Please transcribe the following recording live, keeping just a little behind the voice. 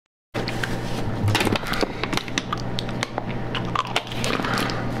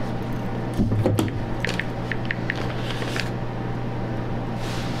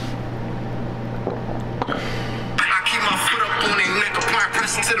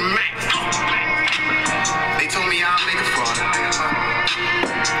the max. They told me I'll make it fun.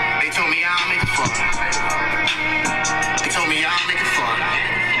 They told me I'll make it fun. They told me I'll make it fun.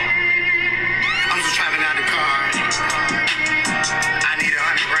 I'm just driving out the car. I need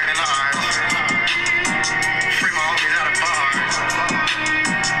 100 grand large. Free my homies out of bars.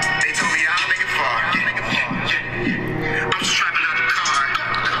 They told me I'll make it fun. I'm just driving out the car.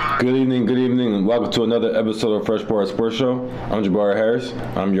 Good evening, and welcome to another episode of Fresh Bar Sports Show. I'm Jabari Harris.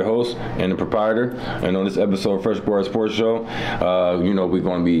 I'm your host and the proprietor. And on this episode of Fresh Bar Sports Show, we're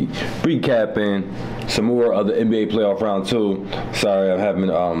going to be recapping some more of the NBA playoff round 2. Sorry, I'm having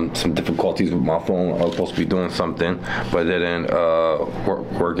some difficulties with my phone. I was supposed to be doing something, but it didn't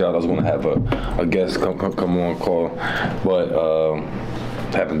work out. I was going to have a guest come on call, but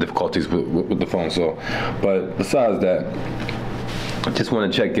having difficulties with the phone. So, but besides that, I just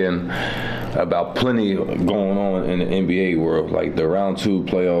want to check in about plenty going on in the NBA world. Like the round 2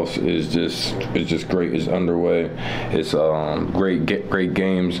 playoffs is just great. It's underway. It's great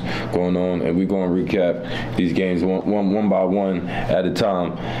games going on, and we're going to recap these games one by one at a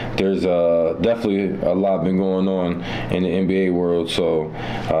time. There's definitely a lot been going on in the NBA world, so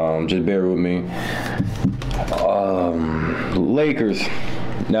just bear with me. Lakers.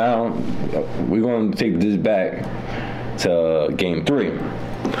 Now we're going to take this back to Game 3.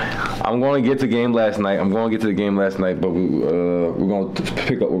 I'm going to get to the game last night. But we're going to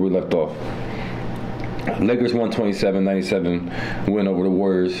pick up where we left off. Lakers 127-97 win over the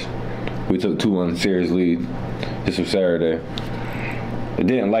Warriors. We took 2-1 series lead. This was Saturday. I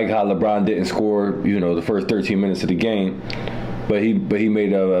didn't like how LeBron didn't score, the first 13 minutes of the game. But he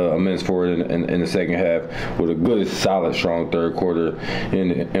made amends for it in the second half with a good, solid, strong third quarter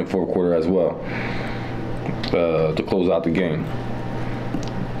and fourth quarter as well. To close out the game.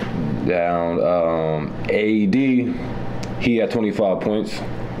 Down AD, he had 25 points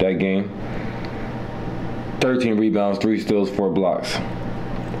that game. 13 rebounds, 3 steals, 4 blocks.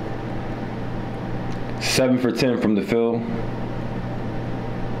 7 for 10 from the field.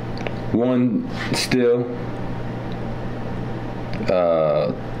 1 steal.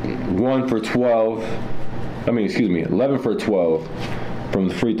 11 for 12 from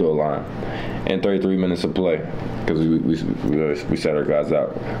the free throw line. And 33 minutes of play because we set our guys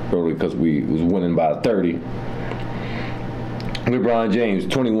out early because we was winning by 30. LeBron James,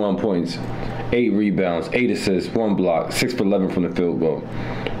 21 points, 8 rebounds, 8 assists, 1 block, 6 for 11 from the field goal,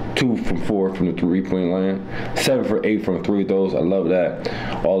 2 from 4 from the 3-point line, 7 for 8 from free throws. I love that.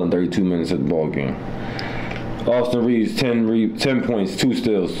 All in 32 minutes of the ball game. Austin Reeves, 10 points, 2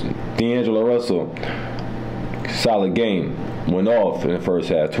 steals. D'Angelo Russell, solid game. Went off in the first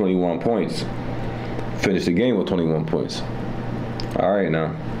half, 21 points. Finished the game with 21 points. All right,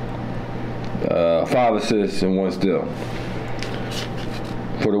 now. 5 assists and 1 steal.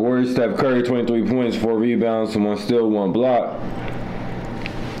 For the Warriors, Steph Curry, 23 points, 4 rebounds, 1 steal, 1 block.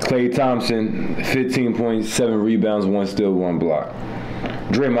 Klay Thompson, 15 points, 7 rebounds, 1 steal, 1 block.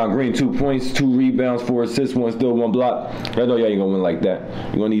 Draymond Green, 2 points, 2 rebounds, 4 assists, 1 steal, 1 block. I know y'all ain't going to win like that.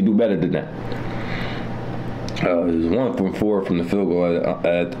 You're going to need to do better than that. It was 1 from 4 from the field goal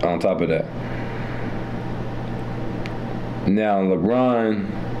on top of that. Now,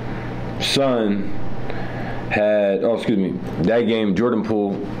 LeBron's son had, that game, Jordan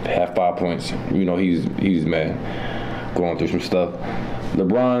Poole had 5 points. He's mad, going through some stuff.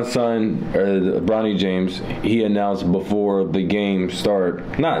 LeBron's son, Bronny James, he announced before the game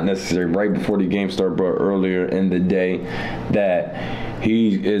start, not necessarily right before the game start, but earlier in the day, that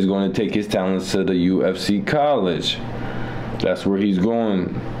he is going to take his talents to the UFC college. That's where he's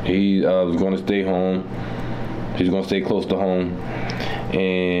going. He was going to stay home. He's going to stay close to home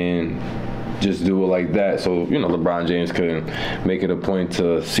and just do it like that. So, LeBron James couldn't make it a point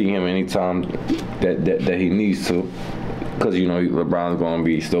to see him anytime that he needs to. Because, LeBron's going to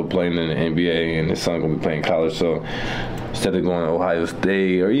be still playing in the NBA and his son's going to be playing college. So instead of going to Ohio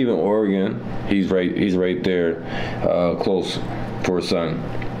State or even Oregon, he's right there close for his son.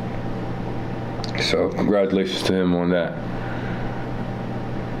 So congratulations to him on that.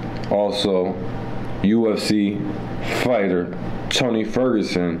 Also, UFC fighter Tony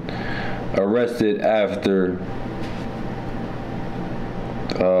Ferguson arrested after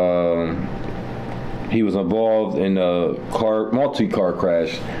he was involved in a multi-car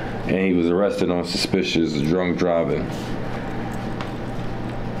crash, and he was arrested on suspicious drunk driving.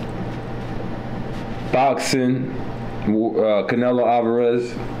 Boxing, Canelo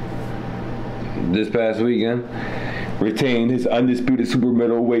Alvarez this past weekend retained his undisputed super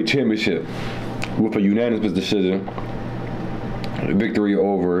middleweight championship with a unanimous decision victory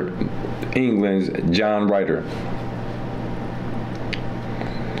over England's John Ryder.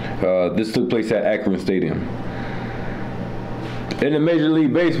 This took place at Akron Stadium. In the Major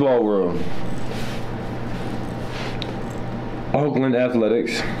League Baseball world, Oakland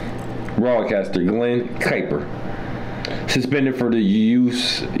Athletics broadcaster Glenn Kuiper suspended for the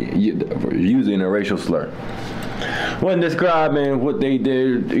using a racial slur. When describing what they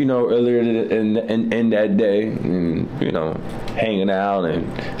did, earlier in that day, and, hanging out and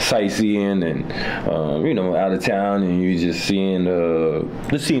sightseeing and, out of town, and you just seeing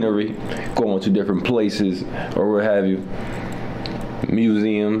the scenery, going to different places or what have you,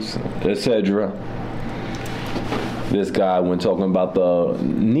 museums, etc. This guy, when talking about the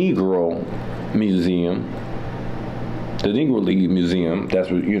Negro Museum, the Negro League Museum,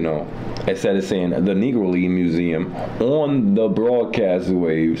 that's what, instead of saying the Negro League Museum, on the broadcast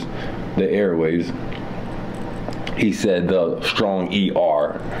waves, the airwaves, he said the strong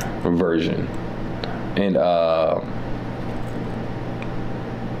ER version. And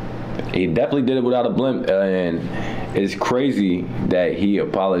he definitely did it without a blimp. And it's crazy that he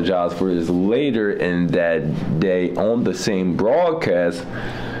apologized for this later in that day on the same broadcast.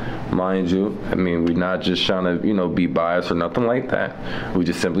 Mind you, we're not just trying to, be biased or nothing like that. We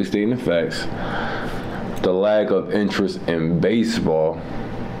just simply stating the facts. The lack of interest in baseball,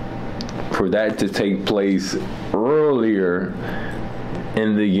 for that to take place earlier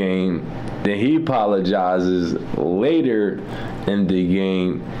in the game, then he apologizes later in the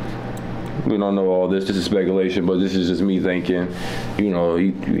game. We don't know all this. This is speculation, but this is just me thinking. He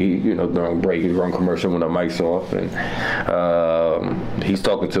during break, he's running commercial when the mic's off, and he's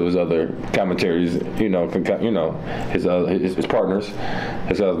talking to his other commentaries. His partners,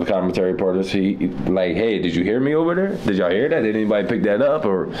 his other commentary partners. He like, hey, did you hear me over there? Did y'all hear that? Did anybody pick that up?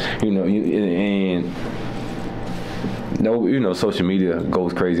 Or social media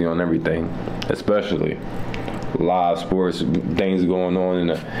goes crazy on everything, especially live sports, things going on in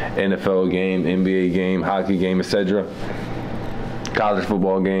the NFL game, NBA game, hockey game, etc. College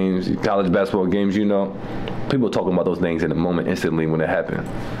football games, college basketball games, people talking about those things in the moment instantly when it happened.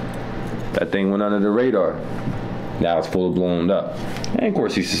 That thing went under the radar. Now it's full blown up. And of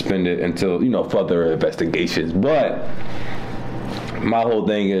course he's suspended until, further investigations. But my whole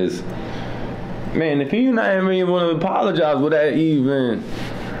thing is, man, if you not even want to apologize, would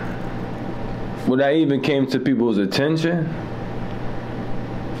that even came to people's attention?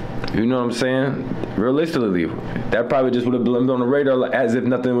 You know what I'm saying? Realistically, that probably just would have been on the radar as if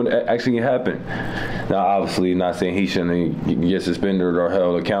nothing would actually happen. Now, obviously, not saying he shouldn't get suspended or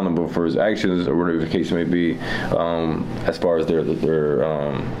held accountable for his actions or whatever the case may be, as far as their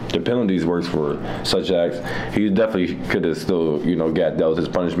penalties works for such acts. He definitely could have still, got dealt his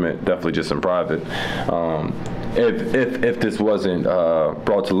punishment, definitely just in private. If this wasn't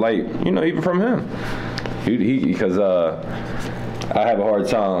brought to light, even from him, because I have a hard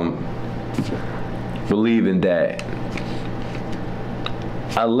time believing that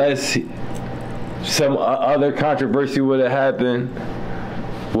unless some other controversy would have happened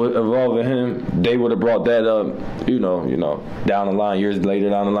involving him, they would have brought that up, down the line, years later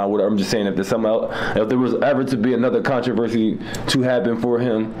down the line. Whatever. I'm just saying, if there was ever to be another controversy to happen for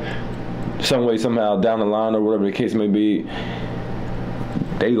him, some way, somehow, down the line, or whatever the case may be,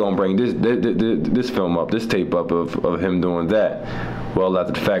 they gonna bring this film up, this tape up of him doing that. Well,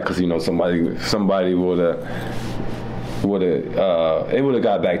 after the fact, because somebody would have it would have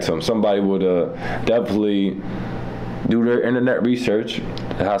got back to him. Somebody would have definitely do their internet research,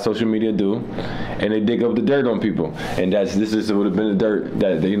 how social media do, and they dig up the dirt on people. And this would have been the dirt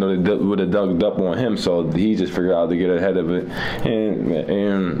that they would have dug up on him. So he just figured out to get ahead of it,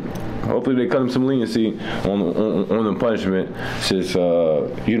 and hopefully they cut him some leniency on the punishment. Since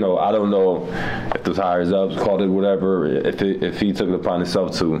I don't know if the higher ups called it whatever, if he took it upon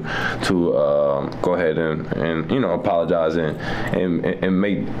himself to go ahead and apologize and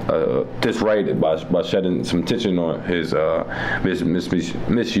make this right by shedding some tension on his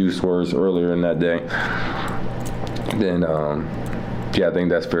misuse words earlier in that day, then I think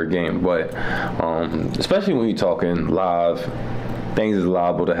that's fair game. But especially when you're talking live, things is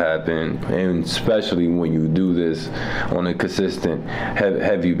liable to happen, and especially when you do this on a consistent,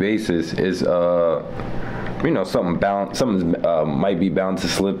 heavy basis, is something might be bound to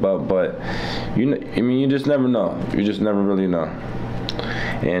slip up. But you just never know. You just never really know.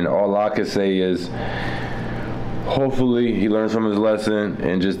 And all I can say is, hopefully he learns from his lesson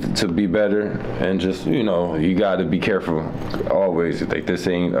and just to be better, and just you got to be careful always. Like this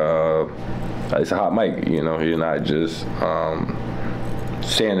ain't it's a hot mic. You're not just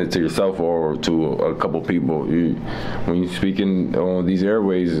saying it to yourself or to a couple people. When you're speaking on these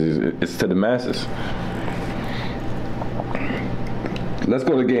airways, it's to the masses. let's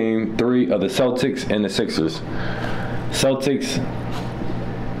go to game 3 of the Celtics and the Sixers. Celtics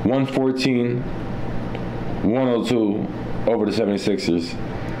 114-102 over the 76ers.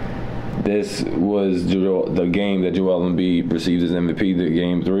 This was the game that Joel Embiid received his MVP, the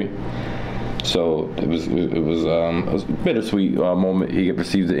game 3. So it was a bittersweet moment. He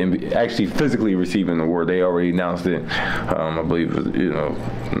received the NBA, actually physically receiving the award. They already announced it. I believe it was,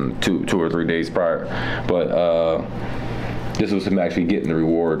 2 or 3 days prior. But this was him actually getting the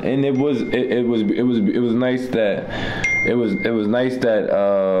reward, and it was nice that it was nice that.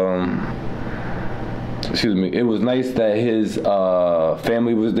 Excuse me. It was nice that his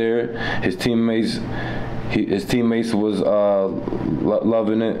family was there. His teammates was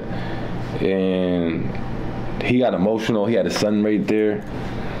loving it. And he got emotional. He had his son right there.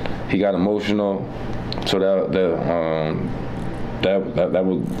 He got emotional. So that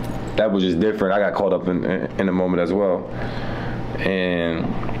was just different. I got caught up in the moment as well. And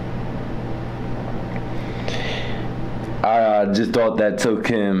I just thought that took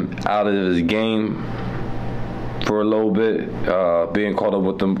him out of his game for a little bit, being caught up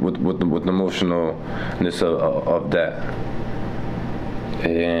with the emotionalness of that.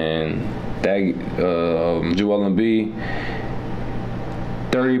 And that Joel Embiid,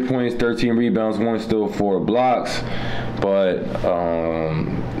 30 points, 13 rebounds, 1 steal, 4 blocks. But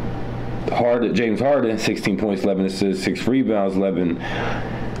James Harden, 16 points, 11 assists, 6 rebounds, 11,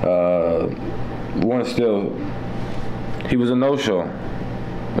 1 steal. He was a no-show,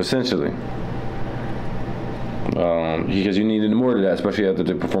 essentially. Because you needed more of that, especially after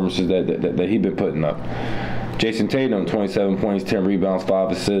the performances that he'd been putting up. Jason Tatum, 27 points, 10 rebounds,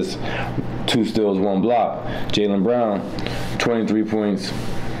 5 assists, 2 steals, 1 block. Jaylen Brown, 23 points,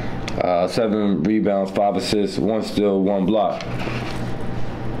 7 rebounds, 5 assists, 1 steal, 1 block.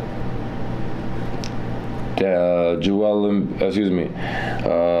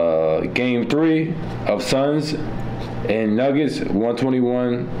 Game 3 of Suns and Nuggets,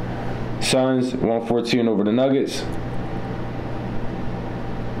 121 Suns, 114 over the Nuggets.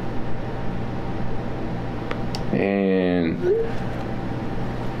 And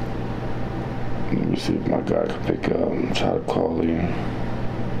let me see if my guy can pick up. I'm trying to call him.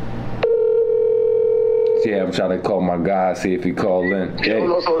 Yeah, I'm trying to call my guy, see if he called in. Text me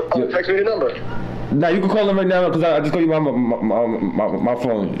the number. Nah, you can call him right now because I just call you my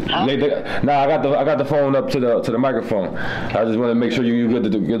phone. Huh? I got the phone up to the microphone. I just want to make sure you good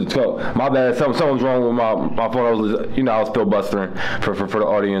to talk. My bad. Something's wrong with my phone. I was filibustering for the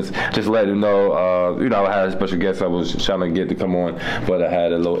audience. Just let them know. I had a special guest I was trying to get to come on, but I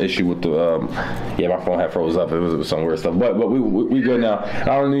had a little issue with the my phone had froze up. It was some weird stuff. But we good now.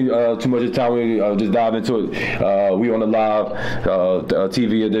 I don't need too much time. We just dive into it. We on the live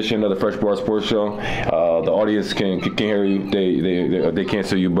TV edition of the Fresh Bar Sports Show. The audience can hear you. They can't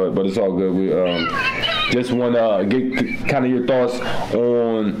see you, but it's all good. We just want to get kind of your thoughts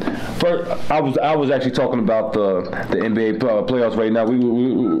on. First, I was actually talking about the NBA playoffs right now.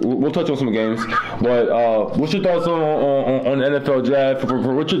 We'll touch on some games, but what's your thoughts on the NFL draft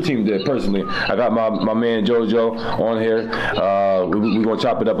for what your team did personally? I got my man Jojo on here. We're gonna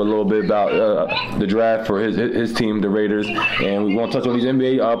chop it up a little bit about the draft for his team, the Raiders, and we want to touch on these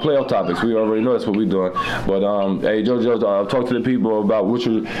NBA playoff topics. We already know that's what we're doing. But hey, Jojo, talk to the people about what's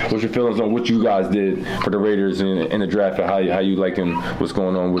your feelings on what you guys did for the Raiders in the draft and how you liking what's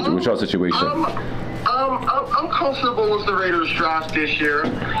going on with your situation. I'm comfortable with the Raiders draft this year.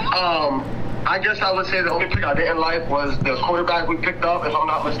 I guess I would say the only pick I didn't like was the quarterback we picked up, if I'm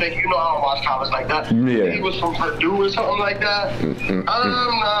not mistaken. I don't watch college like that. Yeah. He was from Purdue or something like that.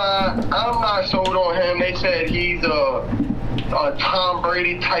 I'm not sold on him. They said he's a Tom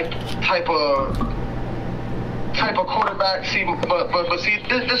Brady type of quarterback. See, but see,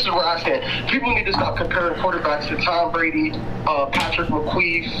 this is where I stand. People need to stop comparing quarterbacks to Tom Brady, Patrick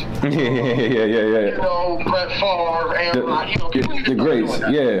McQueef, Brett Favre, and the greats.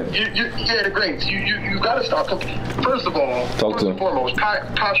 The greats. You got to stop. First of all, first and foremost,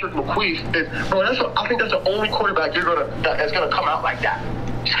 Patrick McQueef is I think that's the only quarterback that's gonna come out like that.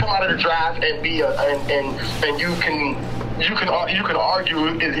 Just come out of the draft and be and you can argue,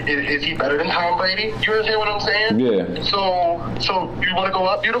 is he better than Tom Brady? You understand what I'm saying? Yeah. So you want to go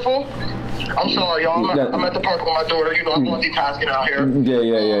up, beautiful? I'm sorry, y'all. I'm at the park with my daughter. I'm multitasking out here.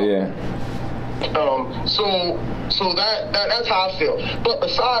 Yeah. So that's how I feel. But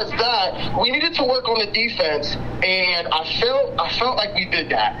besides that, we needed to work on the defense, and I felt like we did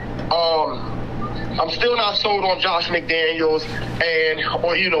that. I'm still not sold on Josh McDaniels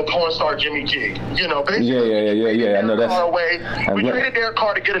or porn star Jimmy G. Basically. Yeah. I know that's. We traded Derek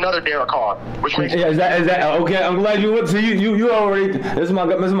Carr to get another Derek Carr, which makes. Yeah, is that okay? I'm glad you went. So you already. This is my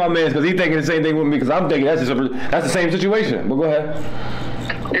man because he's thinking the same thing with me because I'm thinking that's the same situation. But go ahead.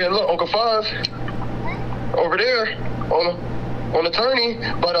 Yeah, look, Uncle Fuzz over there on attorney,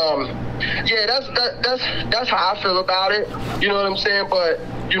 but yeah, that's how I feel about it. You know what I'm saying? But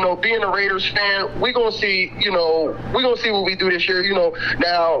being a Raiders fan, we gonna see. We gonna see what we do this year.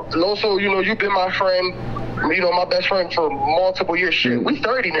 Now Loso, you've been my friend. My best friend for multiple years. Shit, we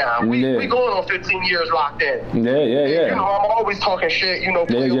 30 now. We going on 15 years locked in. Yeah. I'm always talking shit. Yeah.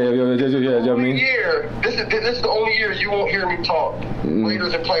 Year. This is the only year you won't hear me talk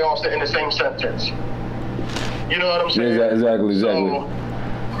Raiders and playoffs in the same sentence. You know what I'm saying? Yeah, exactly.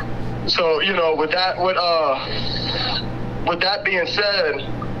 So with that being said,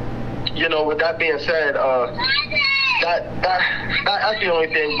 that's the only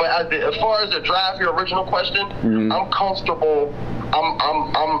thing. But as far as the draft, your original question, I'm comfortable.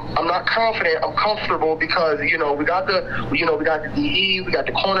 I'm not confident. I'm comfortable because we got the DE, we got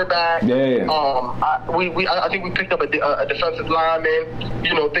the cornerback. Yeah. I think we picked up a defensive lineman.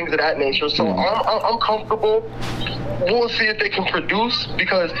 Things of that nature. So I'm comfortable. We'll see if they can produce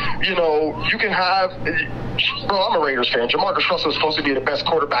because you can have. Bro, I'm a Raiders fan. Jamarcus Russell is supposed to be the best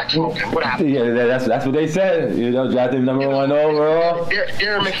quarterback smoking. What happened? Yeah, that's what they said. Draft him number 1 overall.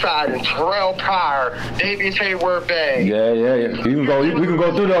 Darren McFadden, Terrell Pryor, Davies Hayward-Bay. Yeah. We can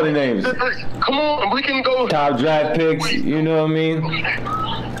go through all the names. Come on, we can go. Top draft picks. You know what I mean?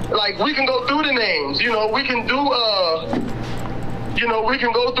 Like we can go through the names. We can do. We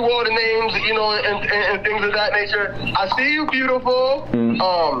can go through all the names, and things of that nature. I see you, beautiful.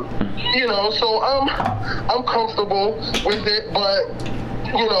 So I'm comfortable with it, but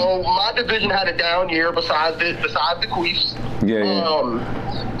my division had a down year besides the Queefs. Yeah.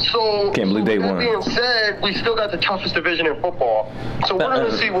 So can't believe they won. That being said, we still got the toughest division in football. So we're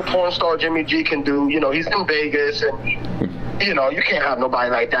gonna see what porn star Jimmy G can do. He's in Vegas and. You can't have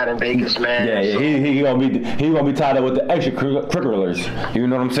nobody like that in Vegas, man. Yeah. So, he gonna be tied up with the extracurriculars. You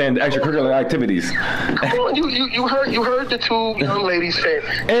know what I'm saying? The extracurricular activities. Come on, you heard the two young ladies say.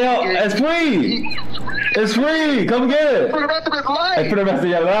 Hey, it's free. It's free. Come get it. For the rest of his life. And for the rest of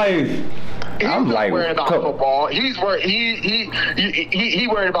your life. I'm like worried about football. He's worried. He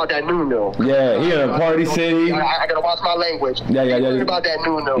worried about that new. Yeah, he in a party city. I gotta watch my language. Yeah. He worried about that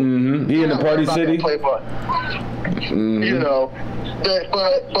new. Mm-hmm. He in the party city. But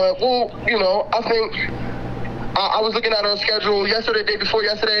well, I think I was looking at our schedule day before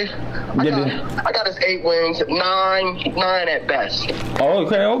yesterday. I got us 8 wins, 9 at best. Oh,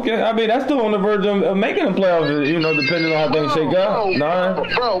 okay. I mean, that's still on the verge of making the playoffs. Depending on how things shake out. 9.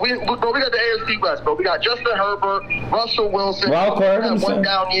 Bro, we got the AFC West, bro. We got Justin Herbert, Russell Wilson. Wild card. One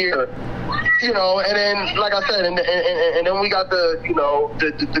down year. And then like I said, and then we got the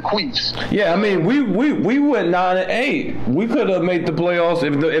Queefs. Yeah, I mean, we went 9-8. We could have made the playoffs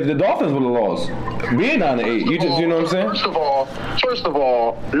if the Dolphins would have lost. Being 9-8, you know what I'm saying? First of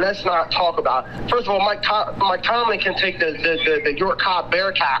all, let's not talk about. First of all, Mike Tomlin can take the York Cobb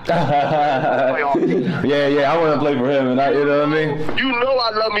Bearcat. Yeah, I want to play for him, and you know what I mean.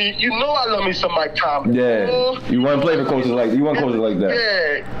 I love me some Mike Tomlin. Yeah, you want to play for coaches like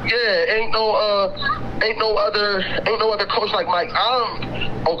that. Yeah. Ain't no other coach like Mike.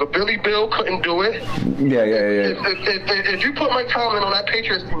 Uncle Billy Bill couldn't do it. Yeah. If you put Mike Tomlin on that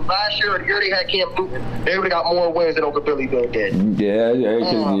Patriots team last year or the year they had Cam Newton, they would have got more wins than Uncle Billy Bill did. Yeah,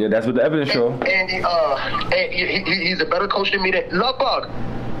 that's what the evidence show. And he's a better coach than me. Love Bug,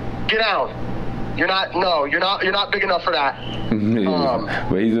 get down. You're not big enough for that.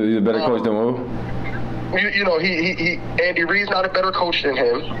 But he's a better coach than who? Andy Reid's not a better coach than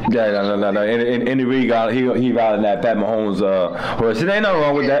him. Yeah, no. Andy Reid he riding that Pat Mahomes horse. Ain't nothing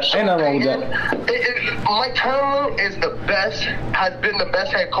wrong with that. Mike Tomlin has been the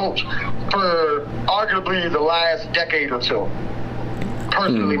best head coach for arguably the last decade or two.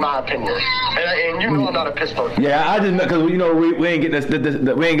 Personally, my opinion, and I'm not a pistol. Yeah, I just because we ain't get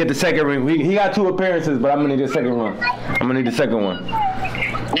we ain't get the second ring. He got 2 appearances, but I'm gonna need the second one.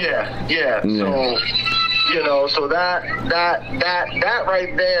 Yeah. So. So that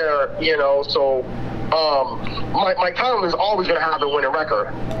right there, so Mike Tomlin's always gonna have a winning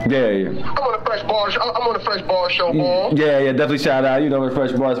record. Yeah. I'm on a fresh bar show, ball. Yeah, definitely shout out. You know, the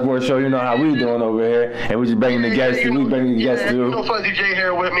Fresh Bar Sports Show. You know how we doing over here, and we just bringing the guests. We bringing the guests through. You know, Fuzzy J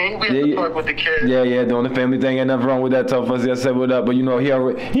here with me. We have to talk with the kids. Yeah, doing the family thing. Ain't nothing wrong with that. Tell Fuzzy I said what up, but you know he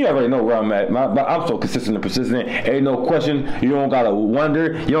already know where I'm at. But I'm so consistent and persistent. Ain't no question. You don't gotta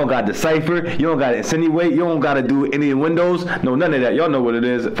wonder. You don't gotta decipher. You don't gotta insinuate. You don't gotta do any windows. No, none of that. Y'all know what it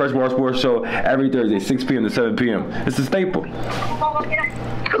is. Fresh Bar Sports Show every Thursday, 6 p.m. to 7 p.m. It's a staple.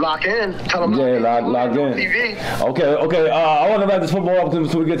 Lock in. Tell them lock in. TV. Okay. I want to wrap this football up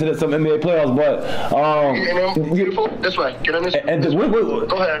so we get to some NBA playoffs, but beautiful. This way. Get in this. Go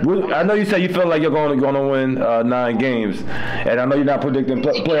ahead. I know you said you feel like you're going to win 9 games, and I know you're not predicting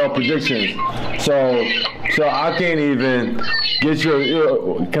playoff predictions. So I can't even get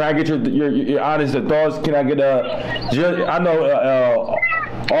your. Can I get your honest thoughts? Can I get I know.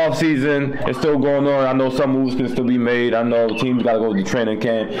 Off season is still going on. I know some moves can still be made. I know teams got to go to training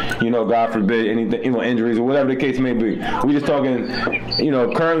camp. You know, God forbid anything, injuries or whatever the case may be. We just talking,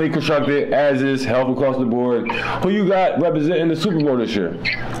 currently constructed as is, health across the board. Who you got representing the Super Bowl this year?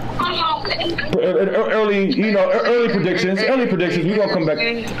 Early predictions. Early predictions. We gonna come back.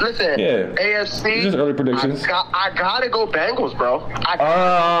 Listen, AFC. Just early predictions. I gotta go Bengals, bro. I'm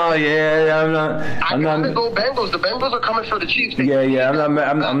gotta go Bengals. The Bengals are coming for the Chiefs.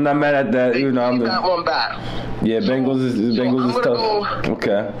 I'm not mad at that. I'm that one back. Yeah, Bengals is tough.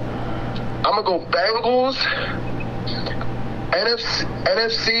 Okay. I'm gonna go Bengals.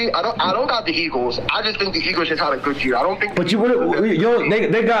 NFC. I don't got the Eagles. I just think the Eagles just had a good year. I don't think. But they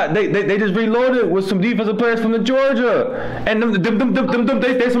just reloaded with some defensive players from the Georgia, and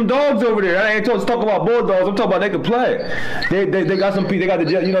they some dogs over there. I ain't talking about Bulldogs. I'm talking about they can play. They got some. They got the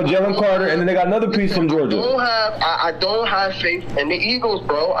Jalen Carter, and then they got another piece from Georgia. I don't have faith in the Eagles,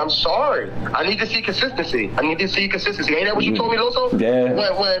 bro. I'm sorry. I need to see consistency. Ain't that what you told me, Loso? Yeah.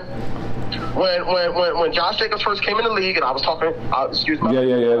 When Josh Jacobs first came in the league, and I was talking, I was talking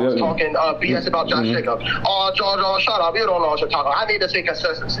BS about Josh Jacobs. Oh, George, shut up! You don't know what you're talking. I need to see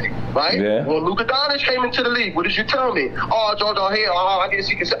consistency, right? Yeah. When Luka Doncic came into the league, what did you tell me? Oh, George, I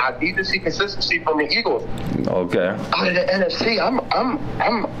need to see consistency from the Eagles. Okay. Out of the NFC, I'm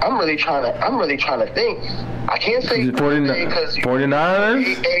really trying to think. I can't say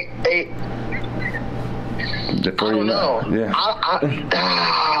 49ers. The 49ers. Yeah.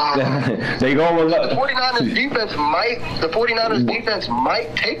 They go with the 49ers defense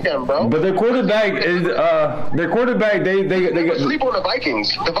might take them, bro. But their quarterback they sleep on the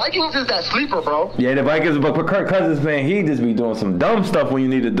Vikings. The Vikings is that sleeper, bro. Yeah, the Vikings, but for Kirk Cousins, man, he just be doing some dumb stuff when you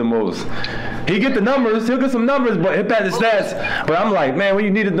need it the most. He get the numbers, he'll get some numbers, but hit back the stats. But I'm like, man, when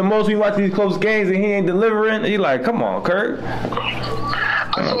you need it the most, when you watch these close games and he ain't delivering, you like, come on, Kirk.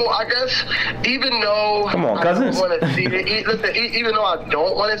 So I guess even though come on, Cousins. Even though I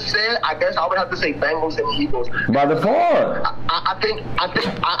don't want to say it, I guess I would have to say Bengals and Eagles. By the far. I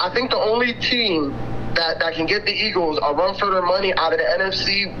think the only team that can get the Eagles a run for their money out of the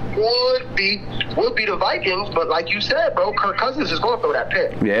NFC would be the Vikings. But like you said, bro, Kirk Cousins is going to throw that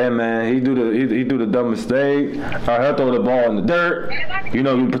pick. Yeah, man, he do the dumb mistake. He'll throw the ball in the dirt.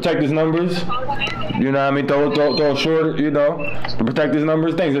 Protect his numbers. You know what I mean? Throw short. To protect his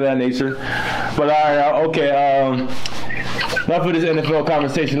numbers, things of that nature. But okay. Enough of this NFL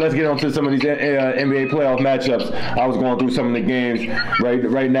conversation. Let's get on to some of these NBA playoff matchups. I was going through some of the games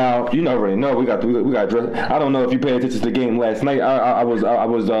right now. You already know we got dress. I don't know if you paid attention to the game last night. I was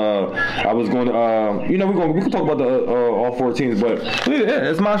going to we can talk about the all 4 teams, but yeah,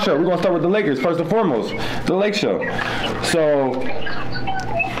 it's my show. We're gonna start with the Lakers first and foremost. The Lake Show. So.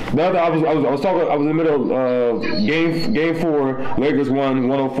 I was in the middle of game 4. Lakers won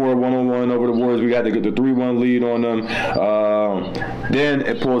 104-101 over the Warriors. We got to get the 3-1 lead on them. Then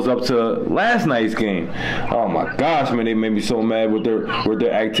it pulls up to last night's game. Oh my gosh, man, they made me so mad with their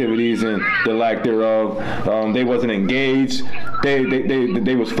activities and the lack thereof. They wasn't engaged.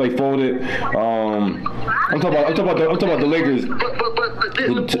 They was flake folded. I'm talking about the Lakers. But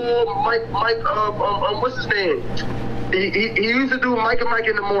didn't Mike what's his name? He used to do Mike and Mike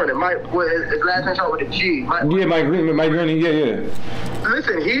in the morning. Mike, his last name started with a G. Mike Gurney, yeah.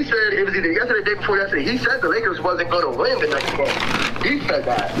 Listen, he said it was either yesterday or the day before yesterday. He said the Lakers wasn't going to win the next game. He said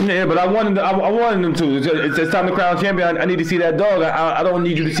that. Yeah, but I wanted them to. It's time to crown champion. I need to see that dog. I don't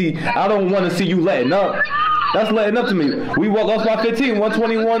need you to see. I don't want to see you letting up. That's letting up to me. We lost by 15,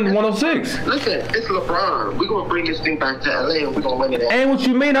 121-106. Listen, it's LeBron. We're going to bring this thing back to LA and we're going to win it. And what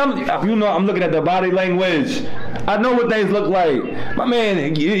you mean? I'm looking at the body language. I know what things look like. My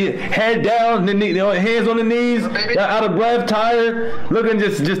man, head down, hands on the knees, out of breath, tired, looking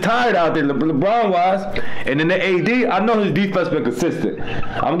just tired out there, LeBron wise. And then the AD, I know his defense been consistent.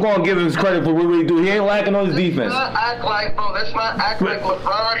 I'm going to give him his credit for what he do. He ain't lacking on his defense. Let's not act like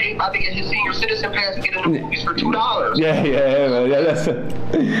LeBron ain't about to get his senior citizen pass and get in the movies for $2.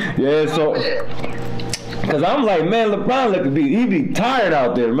 Yeah, so. Cause I'm like, man, LeBron he be tired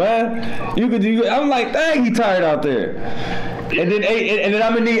out there, man. I'm like, dang, he tired out there. And then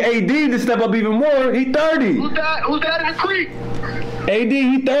I'm gonna need AD to step up even more. He 30. Who's that in the creek? AD,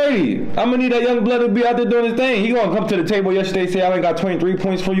 he 30. I'm gonna need that young blood to be out there doing his thing. He gonna come to the table yesterday, say I only got 23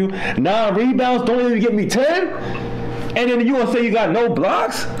 points for you, 9 rebounds, don't even get me 10. And then you gonna say you got no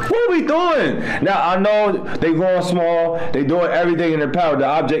blocks? What are we doing? Now I know they going small, they doing everything in their power. The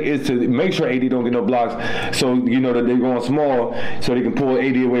object is to make sure AD don't get no blocks, so you know that they going small, so they can pull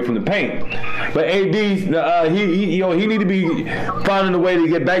AD away from the paint. But AD, he need to be finding a way to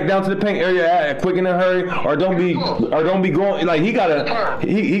get back down to the paint area quick in a hurry, or don't be going like he gotta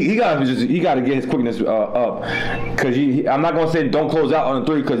get his quickness up. Cause I'm not gonna say don't close out on the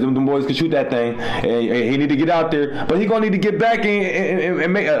 3, cause them boys can shoot that thing, and he need to get out there, but he gonna need to get back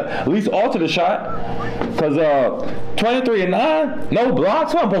and make at least alter the shot. Cause 23 and 9, no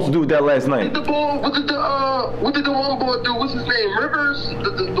blocks. What I'm supposed to do with that last night? What did the one boy do? What's his name? Rivers,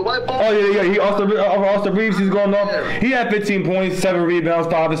 the white ball. Oh yeah. He Austin Reeves. He's going off. Yeah. He had 15 points, 7 rebounds,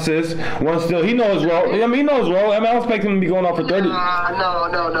 5 assists, 1 steal. He knows his role. I mean, he knows his role. I mean, I don't expect him to be going off for 30.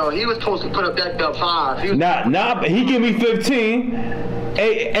 No. He was supposed to put up that 5. Nah. He give me 15.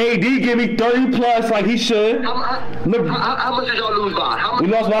 AD give me 30 plus like he should. How much did y'all lose by? We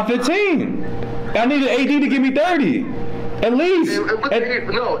lost by 15. I needed AD to give me 30. At least.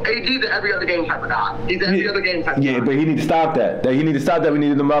 No, AD's an every other game type of guy. He's every other game type of guy. Yeah, but he need to stop that. We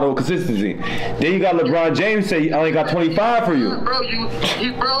needed the model of consistency. Then you got LeBron James say, I only got 25 for you.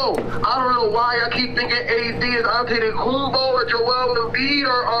 Bro, I don't know why I keep thinking AD is either Convo or Joel Embiid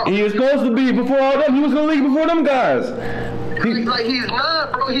or... He was supposed to be before all them. He was in the league before them guys. He's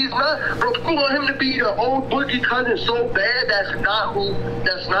not, bro. Bro, people want him to be the old boogie cousin so bad. That's not who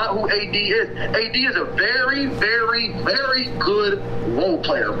AD is. AD is a very, very, very good role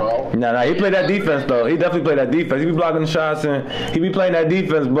player, bro. Nah, he played that defense though. He definitely played that defense. He be blocking the shots and he be playing that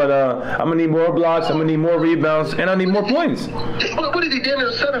defense. But I'm gonna need more blocks. I'm gonna need more rebounds, and I need more points. What is he damn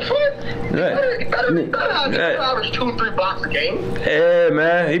near 7 foot? He better average 2-3 blocks a game. Yeah,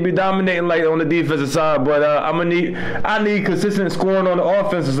 man. He be dominating like on the defensive side, but I need consistent scoring on the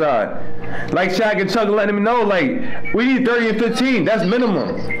offensive side. Like Shaq and Chuck letting me know, like, we need 30 and 15. That's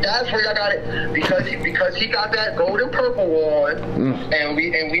minimum. That's where I got it. Because he got that gold and purple on, and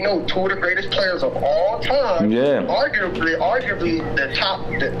we know 2 of the greatest players of all time. Yeah. Arguably the top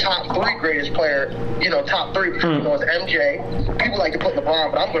 3 greatest player, top 3 because it's MJ. People like to put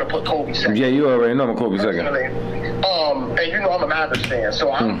LeBron, but I'm gonna put Kobe second. Yeah, you already know I'm Kobe second. And I'm a Mavericks fan,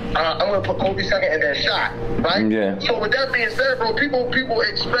 so I'm gonna put Kobe second and then Shaq, right? Yeah. So with that being said, bro, people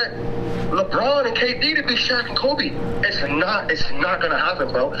expect LeBron and KD to be Shaq and Kobe. It's not gonna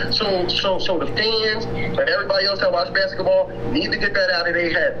happen, bro. So the fans and everybody else that watch basketball need to get that out of their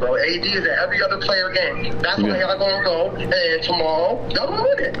head, bro. AD is an every other player game. That's where y'all gonna go, and tomorrow y'all gonna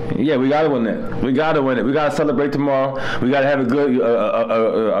win it. Yeah, we gotta win it. We gotta celebrate tomorrow. We gotta have a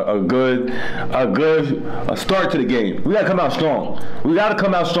good start to the game. We gotta come out strong. We gotta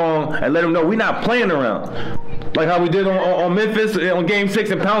come out strong and let them know we're not playing around. Like how we did on Memphis on Game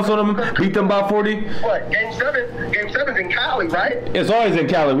 6 and pounced on them, beat them by 40. What? Game 7's in Cali, right? It's always in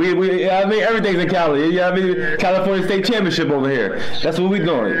Cali. Everything's in Cali. California State Championship over here. That's what we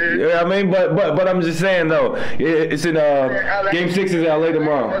doing. But I'm just saying though, it's in Game 6 is in LA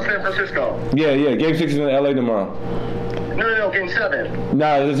tomorrow. San Francisco. Yeah. Game 6 is in LA tomorrow. No, Game 7.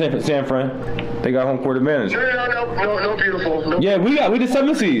 Nah, it's in San Fran. They got home court advantage. No, beautiful. No. Yeah, we the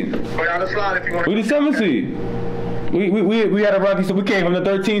 7th seed. But on the slide if you want. We the 7th seed. We had a rocky, so we came from the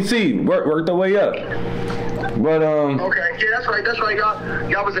 13th seed, worked our way up. But okay, yeah, that's right.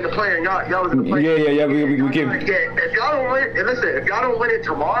 Y'all was in the play, and y'all was in the play. Yeah. We came. If y'all don't win, if y'all don't win it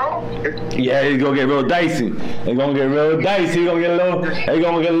tomorrow, it's gonna get real dicey. It's gonna get real dicey. It's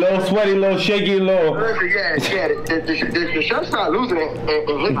gonna get a little sweaty, a little shaky, a little. The chef's not losing it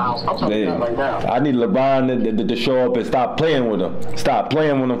in his house. I'm talking about right now. I need LeBron to show up and stop playing with him. Stop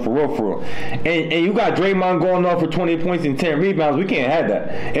playing with him for real. And you got Draymond going off for 20 points and 10 rebounds. We can't have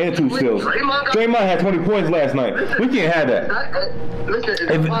that. And 2 steals. Draymond had 20 points last night. We can't have that. Listen, is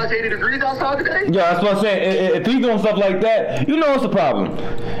it minus 80 degrees outside today? Yeah, that's what I'm saying. If he's doing stuff like that, it's a problem.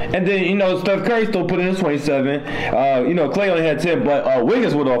 And then, Steph Curry still put in his 27. Clay only had 10, but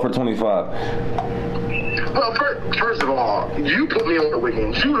Wiggins would offer 25. Well, first of all, you put me on the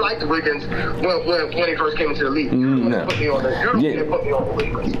Wiggins. You liked Wiggins when he first came into the league. You put me on the. You put me on the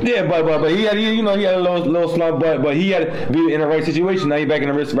Wiggins. Yeah, but he had he had a little slump, but he had to be in the right situation. Now he's back in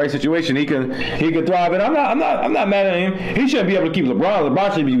the right situation. He can thrive, and I'm not mad at him. He shouldn't be able to keep LeBron.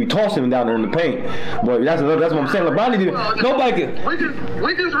 LeBron should be tossing him down there in the paint. But that's what I'm saying. LeBron needs nobody can.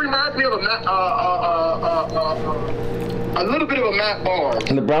 Wiggins reminds me of a little bit of a Matt Barnes.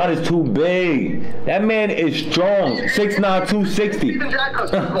 LeBron is too big. That man is strong. 6'9", 260. Steven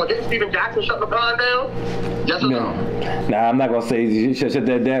Jackson shut LeBron down? Yes or no? Nah, I'm not gonna say he should shut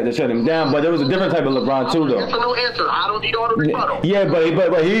him down. But there was a different type of LeBron too, though. Yes or no answer. I don't need all the rebuttal. Yeah, but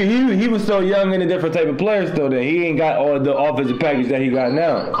he was so young and a different type of player still. Then he ain't got all the offensive package that he got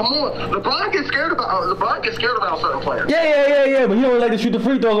now. Come on, LeBron gets scared about certain players. Yeah. But he don't like to shoot the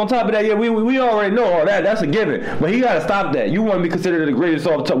free throws. On top of that, yeah, we already know all that. That's a given. But he gotta stop that. You want to be considered the greatest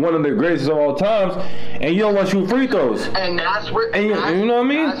one of the greatest of all times, and you don't want to shoot free throws. And that's what. And you know what I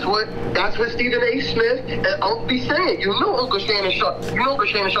mean? That's what Stephen A. Smith and Uncle be saying. You know Uncle Shannon Sharp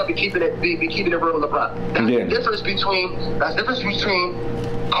be keeping it real with LeBron. That's the difference between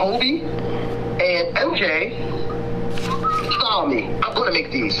Kobe and MJ. Foul me. I'm gonna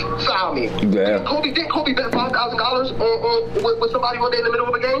make these. Foul me. Yeah. Didn't Kobe bet $5,000 with somebody one day in the middle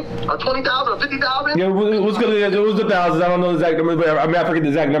of a game, or $20,000 or $50,000? Yeah, it was the thousands. I don't know the exact numbers, but I forget the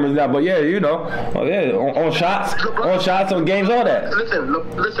exact numbers now. But yeah, on shots, on games, all that. Listen.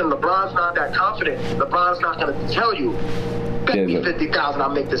 LeBron's not that confident. LeBron's not gonna tell you. Bet me $50,000. I'll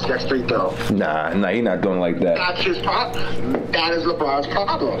make this next free throw. Nah, he's not doing like that. That's his problem. That is LeBron's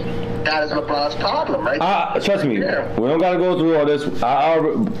problem. Right? Trust me, we don't gotta go through all this.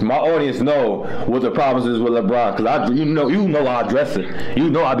 My audience know what the problems is with LeBron, cause you know I address it. You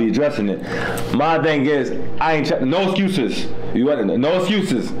know I be addressing it. My thing is, no excuses. No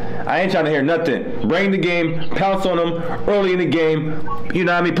excuses. I ain't trying to hear nothing. Bring the game, pounce on them early in the game. You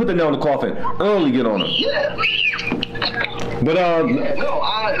know what I mean? Put the nail in the coffin. Early, get on them. Yeah. But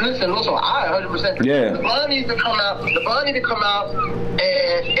listen. Also, I 100%. Yeah. LeBron needs to come out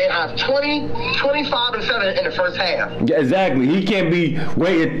and have 25 and 7 in the first half. Yeah, exactly. He can't be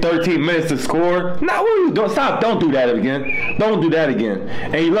waiting 13 minutes to score. Nah, what are you doing? Stop. Don't do that again. Don't do that again.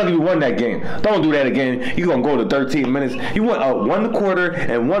 And you lucky you won that game. Don't do that again. You're going to go to 13 minutes. You went 1 quarter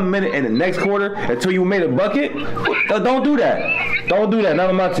and 1 minute in the next quarter until you made a bucket? Don't do that. Don't do that. Not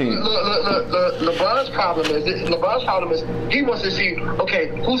on my team. LeBron's problem is he wants to see,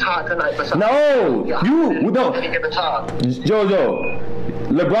 okay, who's hot tonight? No. You don't. Jojo.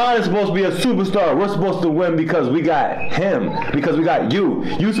 LeBron is supposed to be a superstar. We're supposed to win because we got him. Because we got you.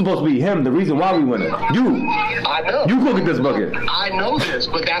 You supposed to be him. The reason why we win it. You. I know. You go get this bucket. I know this,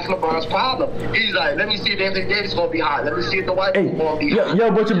 but that's LeBron's problem. He's like, let me see if Anthony Davis is going to be hot. Let me see if the White is going to be hot.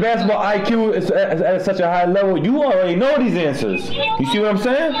 Yo, but your basketball IQ is at such a high level. You already know these answers. You see what I'm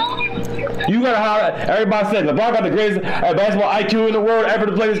saying? You got to hire. Everybody said LeBron got the greatest basketball IQ in the world ever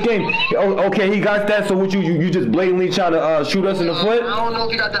to play this game. Okay, he got that. So what you just blatantly trying to shoot us in the foot? I don't know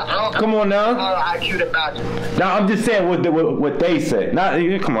if he got that. Come on now. IQ to match. Now I'm just saying what they say. Not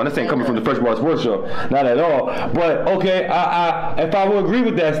come on. This ain't coming from the Fresh Bar Sports Show. Not at all. But okay, if I would agree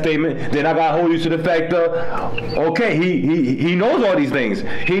with that statement, then I gotta hold you to the fact of okay, he knows all these things.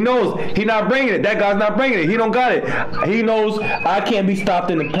 He knows he not bringing it. That guy's not bringing it. He don't got it. He knows I can't be stopped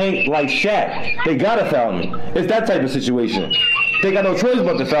in the paint like Shaq. They gotta foul me. It's that type of situation. They got no choice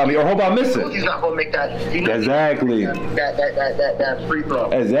but to foul me or hope I miss it. He's not gonna make that. Exactly. That free throw.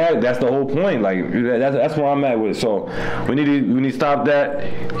 Exactly. That's the whole point. Like that's where I'm at with it. So we need to stop that.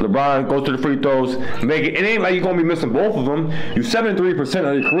 LeBron goes to the free throws. Make it. It ain't like you're gonna be missing both of them. You 73%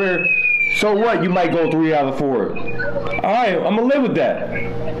 of your career. So what? You might go 3 out of 4. All right. I'm gonna live with that.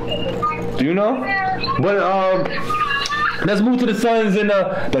 Do you know? But let's move to the Suns and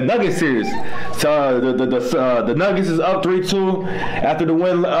the Nuggets series. So the Nuggets is up 3-2 after the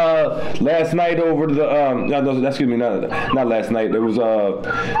win last night over the not last night. It was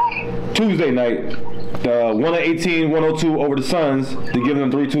Tuesday night. 118-102 over the Suns to give them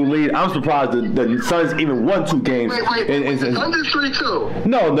 3-2 lead. I'm surprised the Suns even won 2 games. Wait. The Suns is 3-2.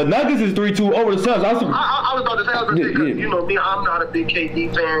 No, the Nuggets is 3-2 over the Suns. I was about to say, because you know me, I'm not a big KD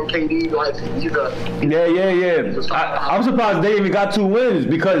fan. KD, like, he's a... Yeah. I'm surprised they even got 2 wins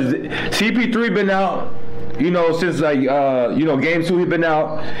because CP3 been out. You know, since game 2 he been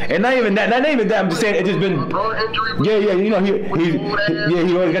out, and not even that. I'm just saying it just been. Yeah. You know he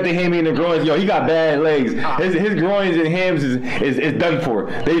always got the hammy in the groins. Yo, he got bad legs. His groins and hams is done for.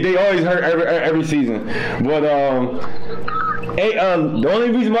 They always hurt every season. But The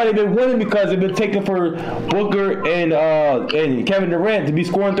only reason why they've been winning because they've been taking for Booker and Kevin Durant to be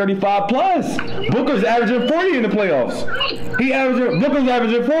scoring 35 plus. Booker's averaging 40 in the playoffs. Booker's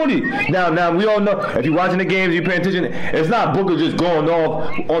averaging 40. Now we all know if you're watching the games, you pay attention. It's not Booker just going off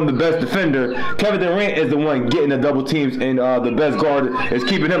on the best defender. Kevin Durant is the one getting the double teams, and the best guard is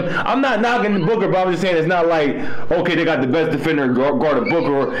keeping him. I'm not knocking Booker, but I'm just saying it's not like okay they got the best defender guarding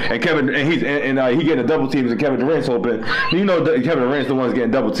Booker and Kevin and he getting the double teams and Kevin Durant's open. You know Kevin Durant's the one's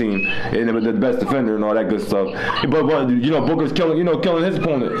getting double teamed and the best defender and all that good stuff. But you know Booker's killing his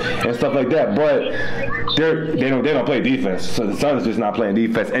opponent and stuff like that. But they don't play defense. So the Suns just not playing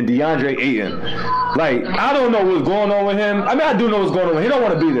defense. And DeAndre Ayton, like I don't know what's going on with him. I mean I do know what's going on with him. He don't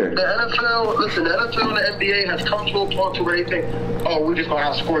want to be there. The NFL and the NBA has come to a point to where they think, oh, we just gonna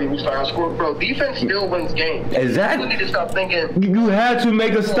outscore you. We start outscoring, bro. Defense still wins games. Exactly. You need to stop thinking. You had to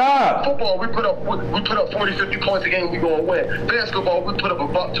make a stop. Football, we put up 40, 50 points a game. We gonna win. Basketball, we put up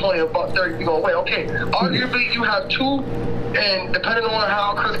 $120, $130. We gonna win. Okay. Arguably, you have two, and depending on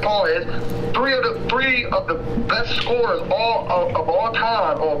how Chris Paul is, three of the best scorers of all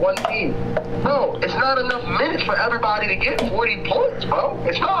time on one team. Bro, it's not enough minutes for everybody to get 40 points, bro.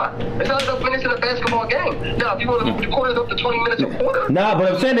 It's not. It's not enough minutes in a basketball game. Now, if you want to move the quarters up to 20 minutes a quarter. Nah,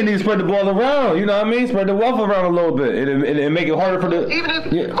 but I'm saying they need to spread the ball around. You know what I mean? Spread the wealth around a little bit and make it harder for the. Even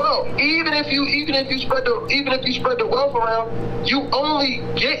if you spread the wealth around, you only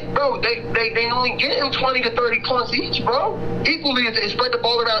get, bro. They only get in 20 to 30 points each, bro. Equally, if they spread the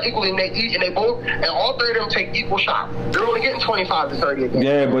ball around equally, and all three of them take equal shots. They're only getting 25 to 30 again.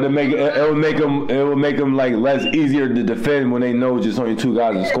 Yeah, but it will make them like less easier to defend when they know just only two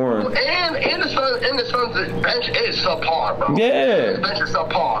guys are scoring. And the Suns bench is subpar, bro. Yeah. The bench is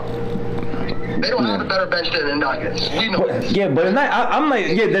subpar. They don't have a better bench than the Nuggets. We know this. Yeah, but I'm like,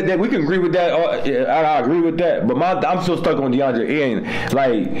 that we can agree with that. I agree with that. But I'm still stuck on DeAndre Ayton.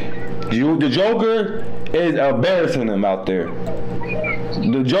 Like, the Joker is embarrassing him out there.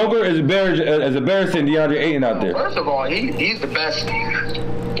 The Joker is embarrassing DeAndre Ayton out there. First of all, he's the best.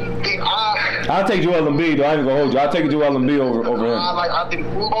 I'll take Joel Embiid, though. I ain't gonna hold you. I'll take Joel Embiid over him. I think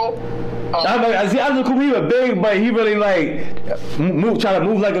Convo. I think he was big, but he really like try to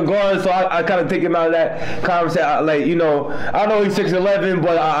move like a guard. So I kind of take him out of that conversation. Like I know he's 6'11",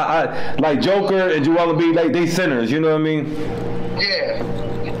 but I like Joker and Joel Embiid, like they centers. You know what I mean? Yeah.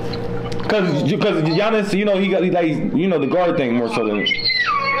 Because Giannis, he got the guard thing more so than.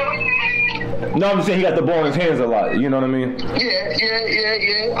 No, I'm just saying he got the ball in his hands a lot. You know what I mean? Yeah.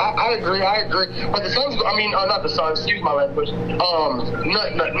 I agree. But the Suns, not the Suns. Excuse my language.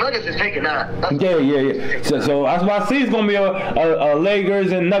 Nuggets is taking that. Yeah. So that's why I see it's gonna be a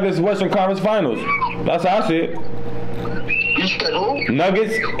Lakers and Nuggets Western Conference Finals. That's how I see it. You said who?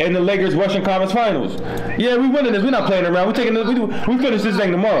 Nuggets and the Lakers Western Conference Finals. Yeah, we winning this. We're not playing around. We finish this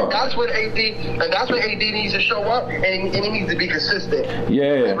thing tomorrow. That's when AD needs to show up, and he needs to be consistent.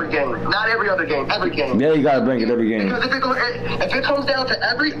 Yeah. Every game, not every other game. Every game. Yeah, you gotta bring it every game. Because if it comes down to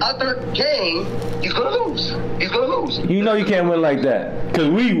every other game, he's gonna lose. You know you can't win like that. Because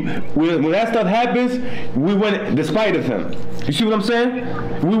when that stuff happens, we win despite of him. You see what I'm saying?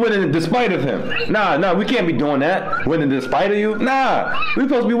 We winning despite of him. Nah, we can't be doing that. Winning despite of you. Nah, we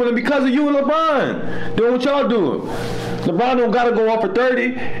supposed to be winning because of you and LeBron. Doing what y'all doing. LeBron don't gotta go off for 30.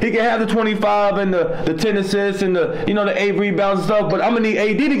 He can have the 25 and the 10 assists and the 8 rebounds and stuff. But I'm gonna need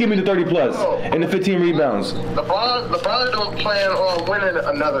AD to give me the 30 plus and the 15 rebounds. LeBron don't plan on winning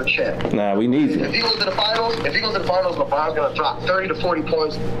another chip. Nah, we need it. If he goes to the finals, LeBron's gonna drop 30 to 40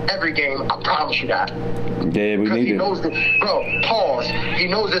 points every game. I promise you that. Yeah, we need it. Bro, pause. He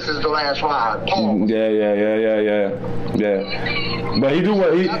knows this is the last ride. Pause. Yeah. But he do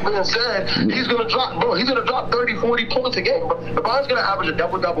what he. That being said, he's gonna drop 30, 40 points a game. But LeBron's gonna average a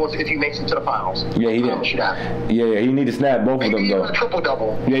double-double if he makes it to the finals. Yeah, he did. Yeah, he need to snap both of them though. A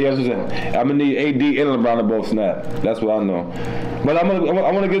triple-double. Yeah, that's what I'm saying. I'm gonna need AD and LeBron to both snap. That's what I know. But I'm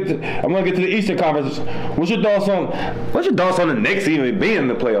gonna get to the Eastern Conference. What's your thoughts on the Knicks even being in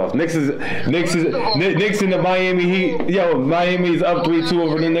the playoffs? Knicks in the Miami Heat. Yo, Miami's up 3-2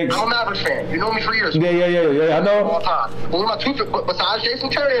 over the Knicks. I'm a Mavericks fan. You know me for years. Yeah. I know. All time. Who are my two? Besides Jason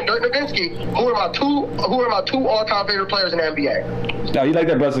Terry and Dirk Nowitzki, who are my two all-time favorite players in the NBA? Now you like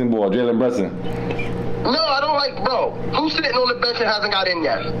that Brunson boy, Jalen Brunson? No, I don't like, bro. Who's sitting on the bench and hasn't got in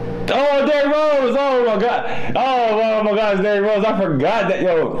yet? Oh, Derrick Rose! Oh my God! Oh my God, it's Derrick Rose! I forgot that.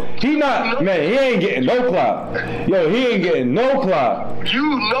 Yo, he ain't getting no clout. Yo, he ain't getting no clout. You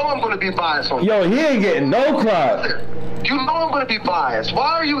know I'm gonna be biased on. Yo, he ain't getting no clout. You know I'm going to be biased.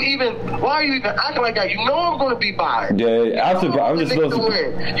 Why are you even acting like that? You know I'm going to be biased. Yeah, I'm surprised. I'm just supposed to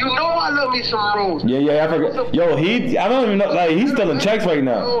win. You know I love me some Rose. Yeah, I forgot. Yo, I don't even know. Like, he's still in checks right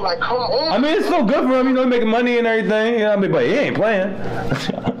now. Yo, like, come on. I mean, it's so good for him. You know, making money and everything. You know what I mean? But he ain't playing.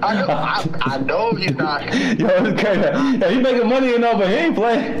 I know he's not. Yo, it's crazy. Yeah, he making money and all, but he ain't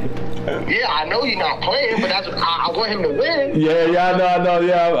playing. Yeah, I know he's not playing, but I want him to win. Yeah, I know.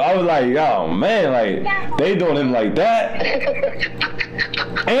 Yeah, I was like, oh man, like they doing him like that.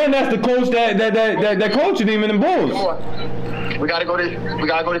 And that's the coach that coaching him in the Bulls. Come on. We gotta go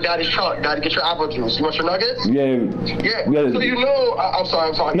to Daddy's truck. Gotta get your apple juice. You want your nuggets? Yeah. So you know, I'm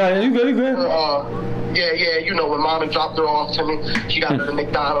sorry. No, you good. Yeah, you know, when Mom had dropped her off to me, she got her to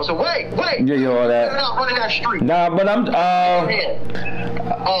McDonald's. So wait. Yeah, you all that. You're not running that street. Nah, but I'm,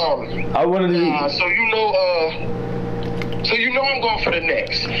 I wanted to. So you know I'm going for the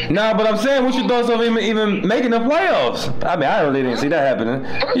Knicks. Nah, but I'm saying, what's your thoughts of him even making the playoffs? I mean, I really didn't see that happening.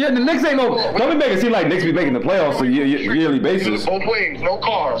 Yeah, the Knicks ain't no. Don't be making it seem like Knicks be making the playoffs on a yearly basis. Both ways, no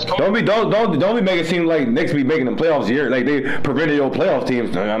cars. Don't be making it seem like Knicks be making the playoffs year, like they prevented your playoff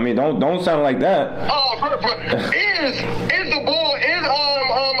teams. I mean, don't sound like that. Is the ball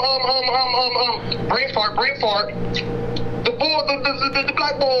brain fart. The ball, the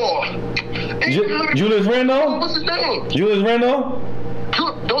black ball. Julius Randle? What's his name? Julius Randle?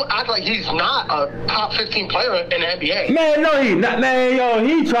 Don't act like he's not a top 15 player in the NBA. Man, no, he not. Man, yo,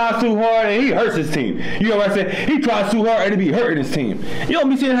 he tries too hard and he hurts his team. You know what I'm saying? He tries too hard and he be hurting his team. You don't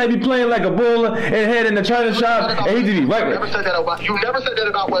be seeing how he be playing like a bull and head in the China shop and he just be right. You never said that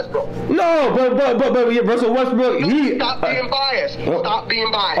about Westbrook. No, but yeah, Russell Westbrook, stop being biased. Stop being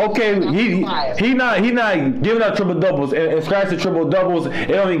biased. Okay, he not giving out triple doubles and scratch the triple doubles. It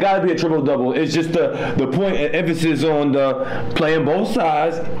don't even gotta be a triple double. It's just the point and emphasis on the playing both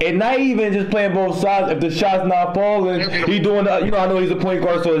sides. And not even just playing both sides. If the shot's not falling, he doing. I know he's a point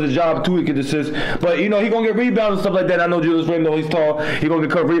guard, so it's a job too. He can assist, but he gonna get rebounds and stuff like that. I know Julius Randle, he's tall. He gonna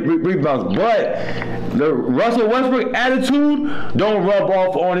get rebounds, but the Russell Westbrook attitude don't rub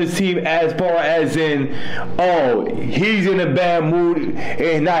off on his team as far as in, he's in a bad mood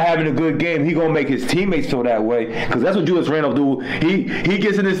and not having a good game. He gonna make his teammates feel that way because that's what Julius Randle do. He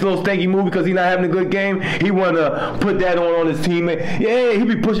gets in this little stanky mood because he's not having a good game. He wanna put that on his teammate. Yeah, he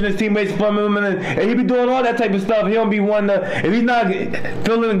be pushing his teammates from him, and he be doing all that type of stuff. He don't be one to, if he's not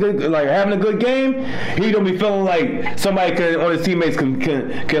feeling good, like having a good game, he don't be feeling like somebody on his teammates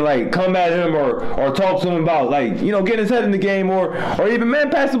can like come at him or talk to him about like getting his head in the game or even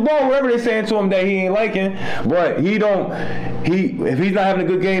pass the ball wherever they're saying to him that he ain't liking. But if he's not having a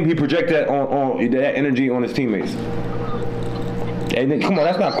good game, he project that on that energy on his teammates. And come on,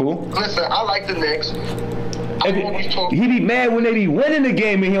 that's not cool. Listen, I like the Knicks. He be mad when they be winning the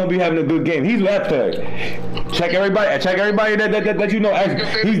game and he don't be having a good game. He's that player. Check everybody that you know.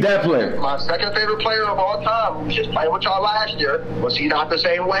 He's that player. My second favorite player of all time, who was just playing with y'all last year, was he not the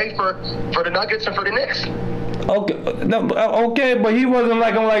same way for the Nuggets and for the Knicks? Okay, but he wasn't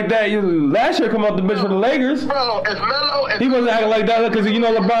like that. Last year, come off the bench for the Lakers. Bro, he wasn't acting like that because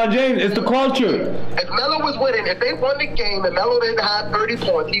LeBron James. It's the culture. If Melo was winning, if they won the game and Melo didn't have 30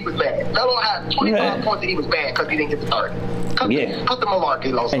 points, he was mad. Melo had 25 points and he was mad because he didn't get the 30. Cut the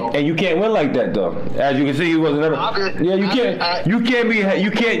malarkey, Loso. And you can't win like that though. As you can see, he wasn't ever. You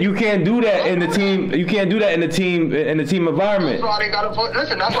can't do that in the team. You can't do that in the team environment. That's why they got to put.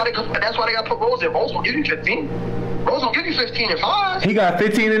 Listen, that's why they got to put Rose in. Rose will give you 15. Rose will give you 15 and 5. He got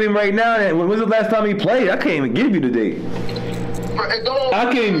 15 in him right now. And when was the last time he played? I can't even give you the date.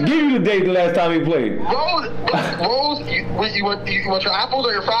 I can't even give you the date the last time he played. Rose, you want your apples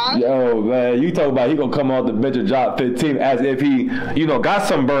or your fries? Yo, man, you talk about he gonna come off the bench and drop 15 as if he, got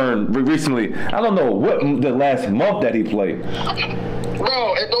sunburned recently. I don't know what the last month that he played.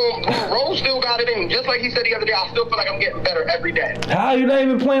 Bro, Rose still got it in. Just like he said the other day, I still feel like I'm getting better every day. How you not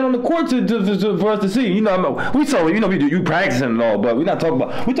even playing on the court for us to see? We saw you practicing and all, but we talk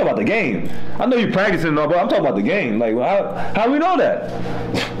about the game. I know you practicing and all, but I'm talking about the game. Like how we know that?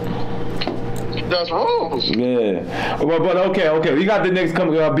 That's Rose. Yeah, but okay. We got the Knicks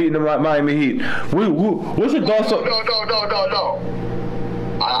coming beating the Miami Heat. What's your thoughts on? No.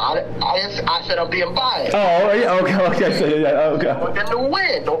 I said I'm being biased. Oh, yeah, okay. So, yeah, okay. I want them to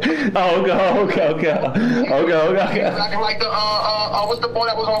win. Okay. Acting like the what's the boy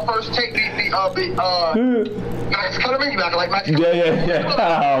that was on First Take? Max Kellerman, you acting like Max Yeah.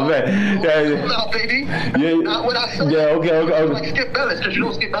 Oh man. No, baby. Yeah. Not what I said. Yeah. Okay. Like Skip Bayless, because you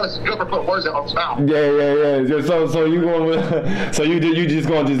know Skip Bayless is good for putting words in Unc's mouth. Yeah. So you going with? So you just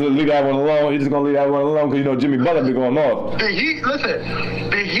gonna just leave that one alone? You just gonna leave that one alone because you know Jimmy Butler be going off. The Heat, listen.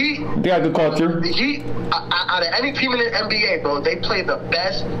 The Heat. They got good culture. The Heat, out of any team in the NBA, bro, they play the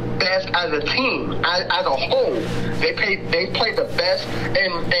best as a team, as a whole. They played the best,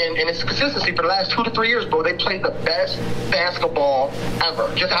 and it's consistency for the last 2 to 3 years, bro. They played the best basketball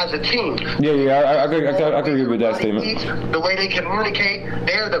ever, just as a team. Yeah. I can agree with that statement. The way they communicate,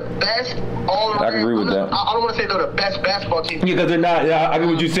 they're the best. I can agree with that. I don't want to say they're the best basketball team. Yeah, because they're not. Yeah, I get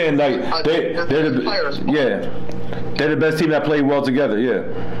what you're saying. Like they're the players. Yeah, they're the best team that play well together. Yeah.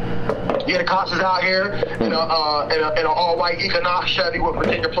 Yeah, the cops is out here in an all-white Econox Chevy with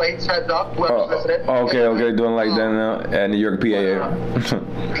Virginia plates, heads up, whoever's listening. Okay, doing like that now at New York, PA.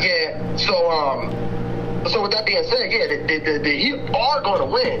 Yeah, so with that being said, yeah, the Heat are going to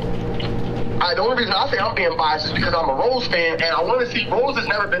win. The only reason I say I'm being biased is because I'm a Rose fan, and I want to see Rose has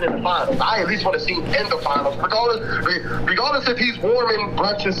never been in the finals. I at least want to see him in the finals, regardless if he's warming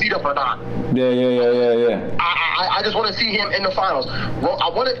Brunson's seat up or not. Yeah. I just want to see him in the finals. Well,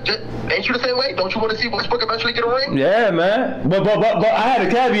 ain't you the same way? Don't you want to see Westbrook eventually get a ring? Yeah, man. But I had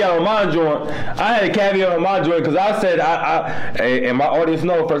a caveat on my joint. Because I said and my audience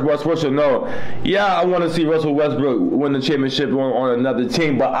know, First Ball Sports should know. Yeah, I want to see Russell Westbrook win the championship on another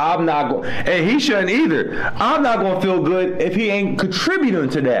team, but I'm not going. And he shouldn't either. I'm not going to feel good if he ain't contributing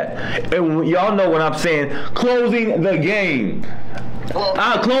to that. And y'all know what I'm saying. Closing the game. Well,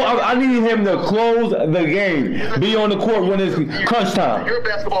 I need him to close the game. Be on the court when it's crunch time. You're a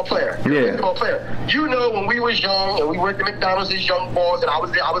basketball player. You know, when we was young and we worked at McDonald's as young boys, and I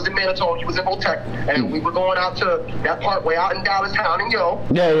was in Manitoba, you was in Voltech, and we were going out to that part way out in Dallas Town and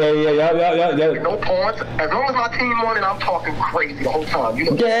Yeah. No points. As long as my team won, and I'm talking crazy the whole time.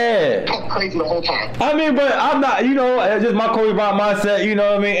 You know, talking crazy the whole time. I mean, but I'm not. You know, it's just my Kobe Bryant mindset. You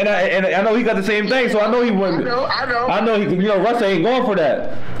know what I mean? And I know he got the same thing, so I know he wouldn't. I know he. You know, Russ ain't going for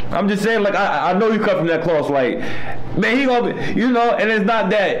that. I'm just saying, like, I know you cut from that close, like, man, he gonna be, you know, and it's not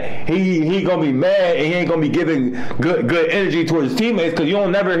that he gonna be mad and he ain't gonna be giving good energy towards his teammates, because you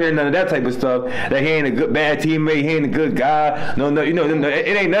don't never hear none of that type of stuff, that he ain't a bad teammate, he ain't a good guy, no, you know, it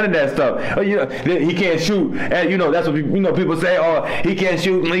ain't none of that stuff. You know, he can't shoot, and you know, that's what people say, oh, he can't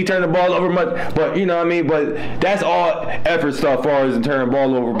shoot, and he turned the ball over much, but you know what I mean, but that's all effort stuff as far as turning the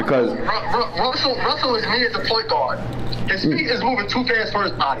ball over, because Russell is me as a point guard. His feet is moving too fast for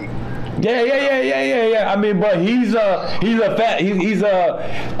his body. Yeah. I mean, but he's a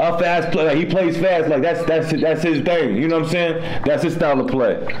fast player. Like, he plays fast. Like that's his thing. You know what I'm saying? That's his style of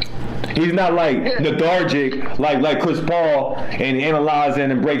play. He's not like lethargic like Chris Paul and analyzing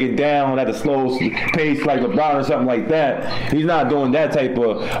and breaking down at a slow pace like LeBron or something like that. He's not doing that type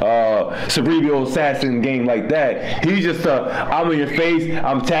of cerebral assassin game like that. He's just I'm in your face,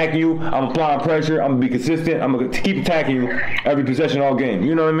 I'm attacking you, I'm applying pressure, I'm gonna be consistent, I'm gonna keep attacking you every possession all game.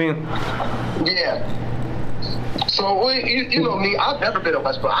 You know what I mean? Yeah. So, you know me, I've never been a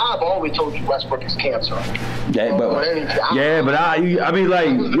Westbrook. I've always told you Westbrook is cancer. But I mean, like,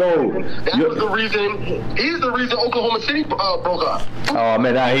 yo. That was the reason, he's the reason Oklahoma City broke up. Oh,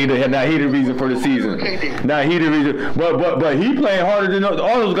 man, now he the reason for the season. Now he the reason. But he playing harder than all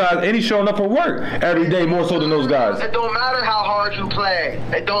those guys, and he's showing up for work every day more so than those guys. It don't matter how hard you play.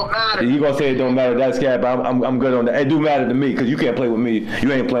 It don't matter. You gonna say it don't matter, that's Scab, but I'm good on that. It do matter to me, because you can't play with me.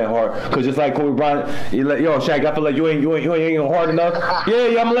 You ain't playing hard. Because just like Kobe Bryant, yo, Shaq, I feel like you ain't hard enough.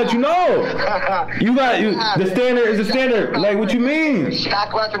 Yeah, I'm gonna let you know. The standard is the standard. Like, what you mean?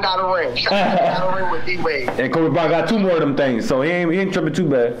 Shaq Weston got a ring. Shaq got a ring with D-Wade. And Kobe Bryant got 2 more of them things, so he ain't tripping too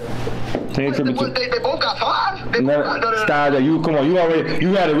bad. They both got 5. Style that you come on. You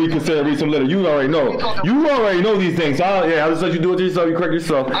had to reconsider, read some little. You already know. You already know these things. So I'll just let you do it to yourself. You correct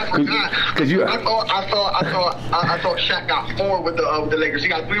yourself. I thought Shaq got 4 with the Lakers. He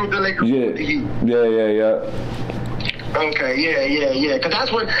got 3 with the Lakers. Yeah. Okay, yeah. Because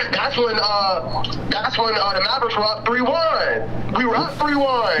that's when the Mavericks were up 3-1. We were up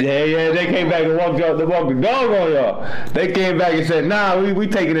 3-1. Yeah. They came back and walked the dog on y'all. They came back and said, "Nah, we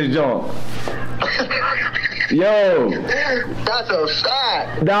taking this jump." Yo, that's a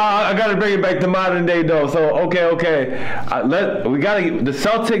fact. Nah, I gotta bring it back to modern day though. So okay. We gotta the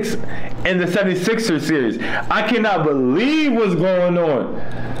Celtics and the 76ers series. I cannot believe what's going on.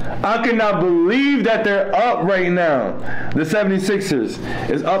 I cannot believe that they're up right now. The 76ers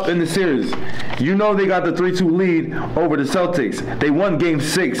is up in the series. You know they got the 3-2 lead over the Celtics. They won Game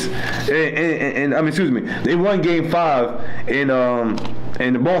 6, They won Game 5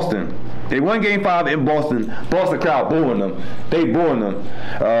 in Boston. They won Game 5 in Boston. Boston crowd booing them. They booing them.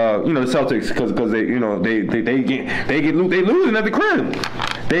 You know, the Celtics because they losing at the crib.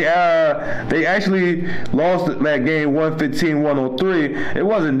 They actually lost that game 115-103. It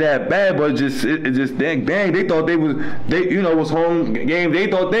wasn't that bad, but it just dang. They thought it was home game. They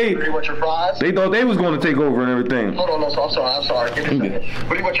thought they was going to take over and everything. Hold on, I'm sorry. Give me a second.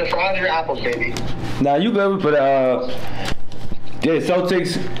 What do you want, your fries or your apples, baby? Nah, you good, but yeah,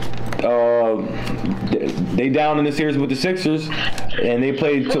 Celtics. They down in the series with the Sixers, and they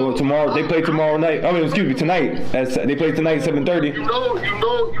play tomorrow. They play tomorrow night. I mean, excuse me, tonight. They play tonight, 7:30. You know,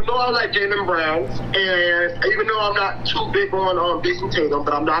 I like Jaylen Brown, and even though I'm not too big on Jason Tatum,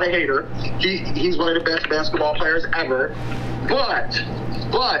 but I'm not a hater. He's one of the best basketball players ever. But.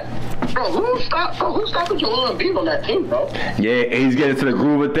 Bro, who's stopping Joel Embiid on that team, bro? Yeah, he's getting to the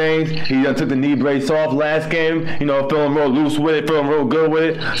groove of things. He done took the knee brace off last game. You know, feeling real loose with it, feeling real good with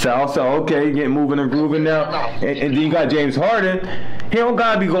it. So okay, getting moving and grooving now. And then you got James Harden. He don't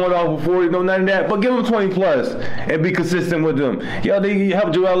gotta be going off before, none of that. But give him 20 plus and be consistent with them. Yo, they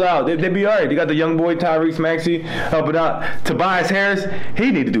help Joel out. They be all right. They got the young boy Tyrese Maxey helping out. Tobias Harris,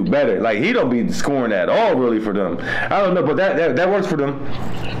 he need to do better. Like, he don't be scoring at all really for them. I don't know, but that works for them.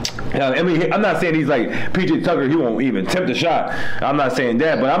 I mean, I'm not saying he's like P.J. Tucker. He won't even attempt a shot. I'm not saying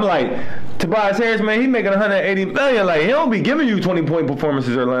that, but I'm like, Tobias Harris, man, he making $180 million. Like, he don't be giving you 20-point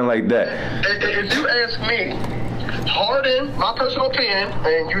performances or nothing like that. If you ask me, Harden, my personal opinion,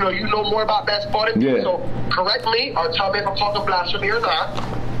 and you know more about basketball than me, so correct me or tell me if I'm talking blasphemy or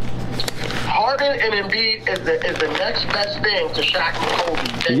not. Harden and Embiid is the next best thing to Shaq and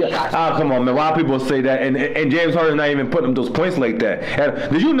Kobe. Yeah. Come on, man. Why people say that? And James Harden not even putting up those points like that.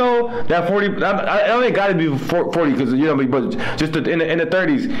 And did you know that 40? I only got to be 40 because but just in the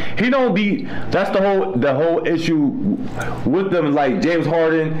 30s, he don't be. That's the whole issue with them. Like, James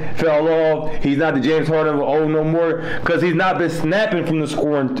Harden fell off. He's not the James Harden of old no more because he's not been snapping from the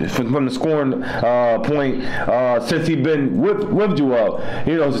scoring point since he's been with Joel.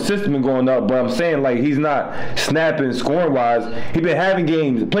 You know, the system been going up. But I'm saying, like, he's not snapping scoring-wise. He's been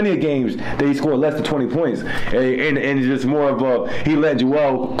having plenty of games that he scored less than 20 points. And it's just more of he let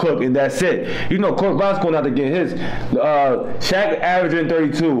Joel cook, and that's it. You know, Kobe Bryant's going out to get his. Shaq averaging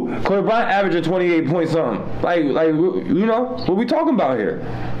 32. Kobe Bryant averaging 28 points something. Like, you know, what we talking about here?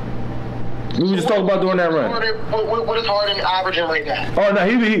 We were just talking about doing that run. What is Harden averaging right now? Oh no,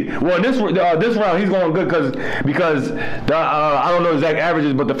 this round he's going good because I don't know exact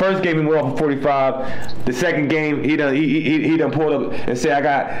averages, but the first game he went off of 45. The second game he done pulled up and said, I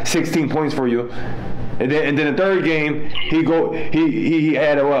got 16 points for you. And then the third game he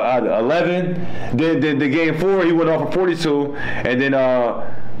had 11. Then the game 4 he went off of 42, and then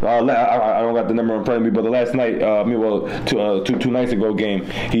I don't got the number in front of me, but the last night, two nights ago game,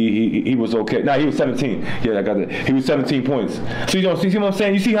 he was okay. Nah, he was 17. Yeah, I got that. He was 17 points. So you see what I'm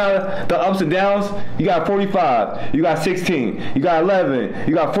saying? You see how the ups and downs? You got 45, you got 16, you got 11,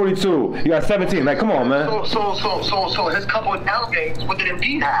 you got 42, you got 17. Like, come on, man. So his couple of down games, what did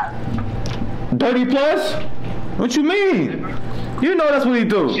Embiid have? 30 plus? What you mean? You know that's what he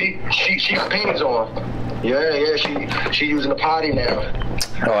do. She got panties on. Yeah, she using the potty now.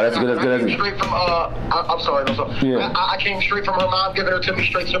 Oh, that's good. I came straight from I'm sorry. Yeah. I came straight from her mom giving her to me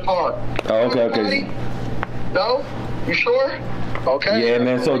straight to the pond. Oh, okay. No? You sure? Okay. Yeah,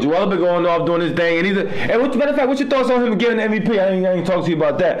 man. So Joel been going off doing his thing, and matter of fact, what's your thoughts on him getting the MVP? I ain't talk to you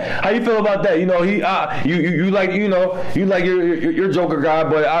about that. How you feel about that? You know, you like your Joker guy,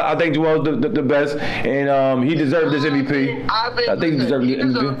 but I think Joel's the best, and he deserved this MVP. I think he deserved the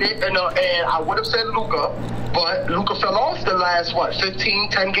MVP. And I would have said Luka, but Luka fell off the last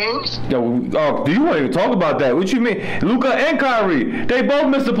 10 games. Yo, do you want to even talk about that? What you mean? Luka and Kyrie, they both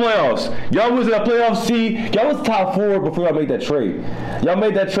missed the playoffs. Y'all was in a playoff seed. Y'all was top 4 before y'all made that trade. Y'all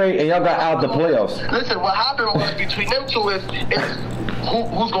made that trade and y'all got out the playoffs. Listen, what happened was between them two is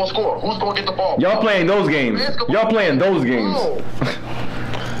who's gonna score? Who's gonna get the ball? Y'all playing those games. Y'all playing those games.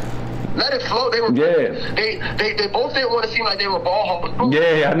 Let it flow. They both didn't want to seem like they were ball hoppers.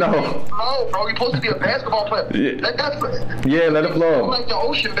 Yeah, I know. Let it flow, bro. You're supposed to be a basketball player. Yeah. Let that flow. Yeah, let it flow. Like the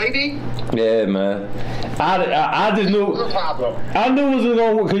ocean, baby. Yeah, man. I just knew. No problem. I knew it was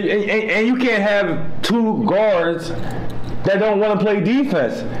gonna work. And you can't have 2 guards that don't want to play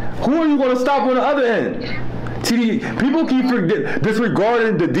defense. Who are you going to stop on the other end? See, people keep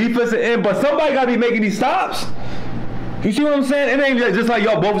disregarding the defensive end, but somebody got to be making these stops. You see what I'm saying? It ain't just like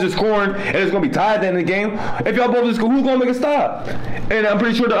y'all both just scoring and it's going to be tied at the end of the game. If y'all both just score, who's going to make a stop? And I'm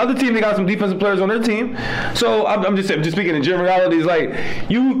pretty sure the other team, they got some defensive players on their team. So I'm just speaking in generalities, like,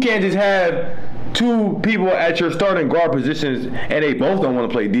 you can't just have two people at your starting guard positions and they both don't want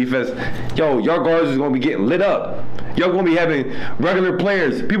to play defense, yo, your guards is going to be getting lit up. Y'all going to be having regular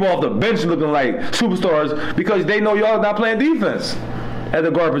players, people off the bench looking like superstars because they know y'all not playing defense at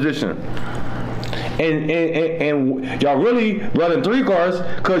the guard position. And y'all really running three guards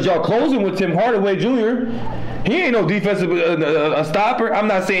because y'all closing with Tim Hardaway Jr. He ain't no defensive a stopper. I'm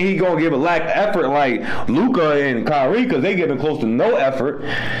not saying he gonna give a lack of effort like Luka and Kyrie because they giving close to no effort,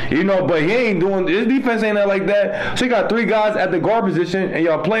 you know. But he ain't doing his defense ain't that like that. So you got three guys at the guard position and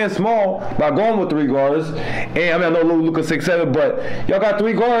y'all playing small by going with three guards. And I mean I know Luka 6'7", but y'all got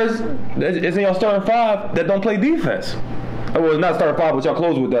three guards. It's in y'all starting five that don't play defense. Well, it's not starting five, but y'all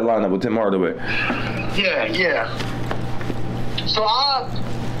close with that lineup with Tim Hardaway. Yeah. So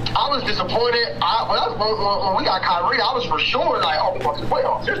I was disappointed. When we got Kyrie, I was for sure like, oh, we're going to the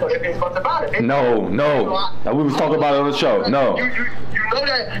playoffs. There's no ifs, buts about it. No. We was talking about it on the show. No. You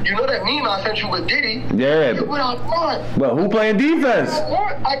know that meme I sent you with Diddy? Yeah. But who playing defense?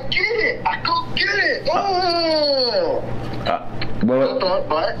 I get it. I go get it. Oh.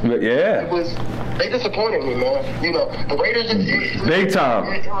 But yeah. They disappointed me, man. You know, the Raiders. Big time.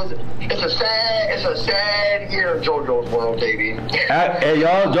 It's a sad year in JoJo's world, baby. And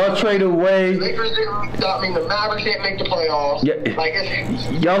y'all traded away. Lakers didn't. I mean, the Mavericks didn't make the playoffs. Yeah. Like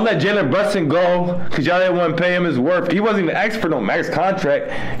y'all let Jalen Brunson go because y'all didn't want to pay him his worth. He wasn't even asked for no max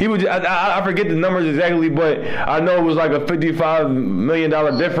contract. He was. I forget the numbers exactly, but I know it was like a $55 million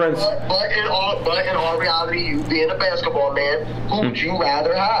difference. But in all reality, you being a basketball man, who would you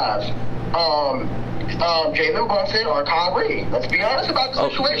rather have? Jalen Brunson or Kyrie. Let's be honest about the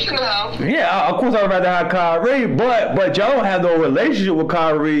situation now. Yeah, of course I would rather have Kyrie, but y'all don't have no relationship with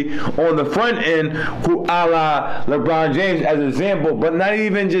Kyrie on the front end, who a la LeBron James as an example. But not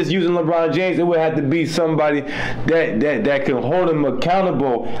even just using LeBron James, it would have to be somebody that can hold him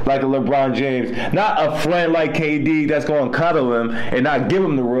accountable like a LeBron James, not a friend like KD that's going to cuddle him and not give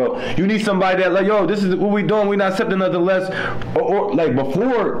him the real. You need somebody that like, yo, this is what we doing. We not accepting nothing less, or like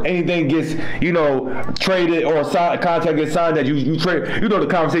before anything gets, you know, traded or contract gets signed that you trade, you know the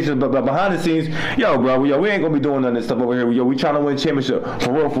conversations, but behind the scenes, yo, bro, we ain't gonna be doing none of this stuff over here. We trying to win championship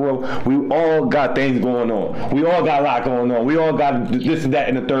for real. We all got things going on. We all got a lot going on. We all got this and that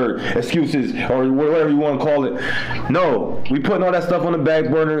and the third excuses or whatever you want to call it. No, we putting all that stuff on the back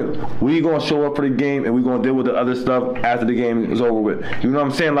burner. We gonna show up for the game and we gonna deal with the other stuff after the game is over with. You know what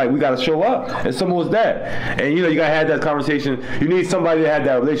I'm saying? Like we gotta show up. As simple as that. And you know you gotta have that conversation. You need somebody that had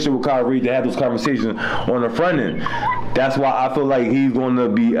that relationship with Kyrie to have those conversations on the front end. That's why I feel like he's going to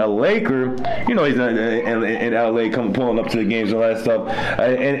be a Laker. You know, he's in LA, pulling up to the games and all that stuff.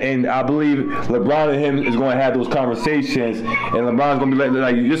 And I believe LeBron and him is going to have those conversations. And LeBron's going to be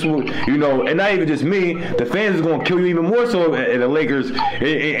like this, you know, and not even just me. The fans is going to kill you even more so at the Lakers.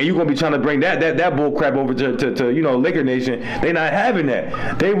 And you're going to be trying to bring that bull crap over to you know, Laker Nation. They not having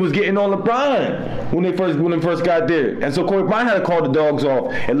that. They was getting on LeBron when they first got there. And so Kobe Bryant had to call the dogs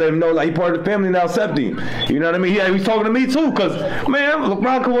off and let him know like he part of the family now, accept him. You know what I mean? He was talking to me too, because man,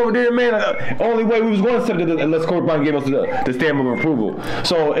 LeBron come over there, man. Only way we was going to accept it unless Kobe Bryant gave us the stamp of approval.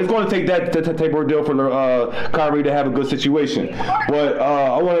 So it's going to take that type of deal for Kyrie to have a good situation. But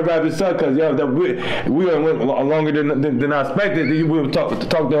I want to wrap this up because we went longer than I expected. We would talk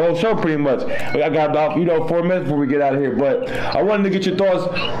the whole show pretty much. I got about 4 minutes before we get out of here. But I wanted to get your thoughts.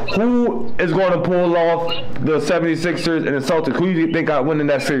 Who is going to pull off the 76ers and the Celtics? Who do you think got winning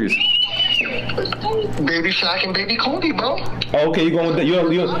that series? Baby Shaq and Baby Kobe, bro. Okay, you going with that?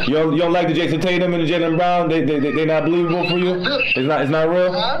 You don't like the Jason Tatum and the Jaylen Brown? They not believable for you? It's not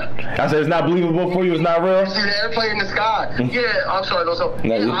real. I said it's not believable for you. It's not real. You see the airplane in the sky? Yeah, I'm sorry.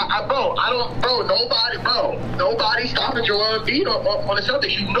 Nobody stopping Joel Embiid on the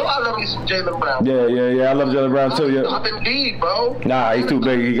Celtics. You know I love me some Jaylen Brown. Yeah. I love Jaylen Brown too. Yeah. Stop Embiid, bro. Nah, he's too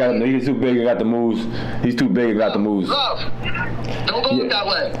big. He's too big and got the moves. He's too big and got the moves. Love. Don't go up that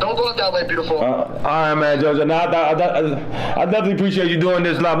way. Don't go up that way, beautiful. All right, man, Jojo. Now, I definitely appreciate you doing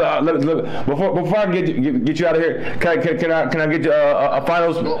this. Before I get you out of here, can I get you a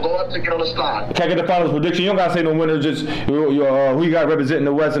finals? Go up to get on the slide. Can I get the finals prediction? You don't gotta say no winners. Just who you got representing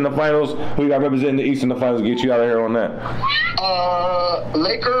the West in the finals, who you got representing the East in the finals. Get you out of here on that.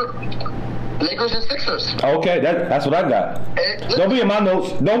 Lakers and Sixers. Okay, that's what I got. Don't be in my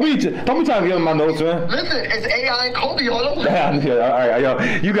notes. Don't be trying to get in my notes, man. Listen, it's AI and Kobe all over. Yeah, all right, yo,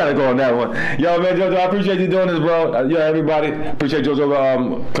 you gotta go on that one. Yo, man, Jojo, I appreciate you doing this, bro. Everybody, appreciate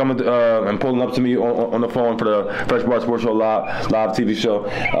Jojo coming and pulling up to me on the phone for the Fresh Bar Sports Show live TV show.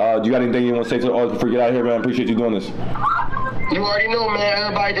 Do you got anything you want to say to the audience before you get out of here, man? Appreciate you doing this. You already know, man.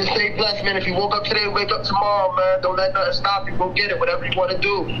 Everybody just stay blessed, man. If you woke up today, wake up tomorrow, man. Don't let nothing stop you. Go get it. Whatever you want to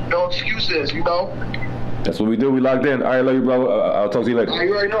do. No excuses, you know? That's what we do. We locked in. All right, love you, bro. I'll talk to you later.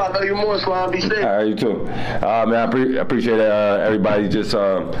 You already know. I love you more, Slime. Be safe. All right, you too. Man, I appreciate everybody just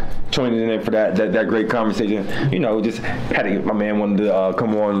joining in for that great conversation. You know, just had to, my man wanted to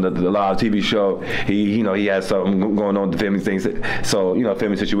come on the live TV show. He had something going on with the family things. So,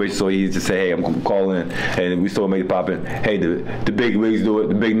 family situation. So he just said, hey, I'm calling, and we still make it popping. Hey, the big wigs do it.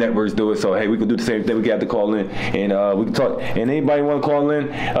 The big networks do it. So, hey, we can do the same thing. We can have to call in, and we can talk. And anybody want to call in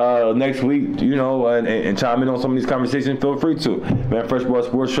next week, and chime in on some of these conversations, feel free to. Man, Fresh Bar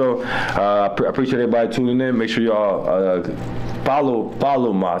Sports Show. I appreciate everybody tuning in. Make sure y'all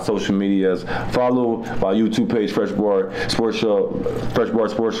follow my social medias. Follow my YouTube page, Fresh Bar Sports Show, Fresh Bar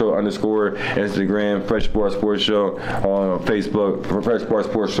Sports Show _ Instagram, Fresh Bar Sports Show on Facebook, Fresh Bar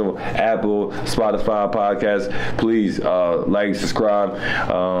Sports Show, Apple, Spotify podcast. Please like, subscribe,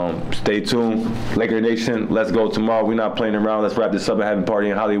 stay tuned. Laker Nation, let's go tomorrow. We're not playing around. Let's wrap this up and have a party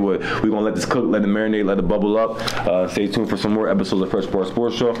in Hollywood. We're gonna let this cook, let it marinate, let it bubble up. Stay tuned for some more episodes of Fresh Bar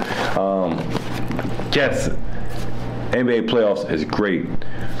Sports Show. Yes, NBA playoffs is great.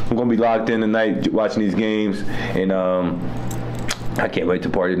 I'm gonna be locked in tonight watching these games, and I can't wait to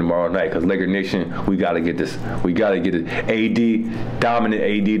party tomorrow night because Laker Nation, we gotta get this. We gotta get it. AD, dominant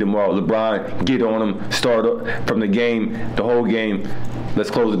AD tomorrow. LeBron, get on him. Start from the game, the whole game. Let's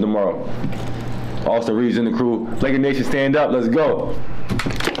close it tomorrow. Austin Reeves and the crew. Laker Nation, stand up. Let's go.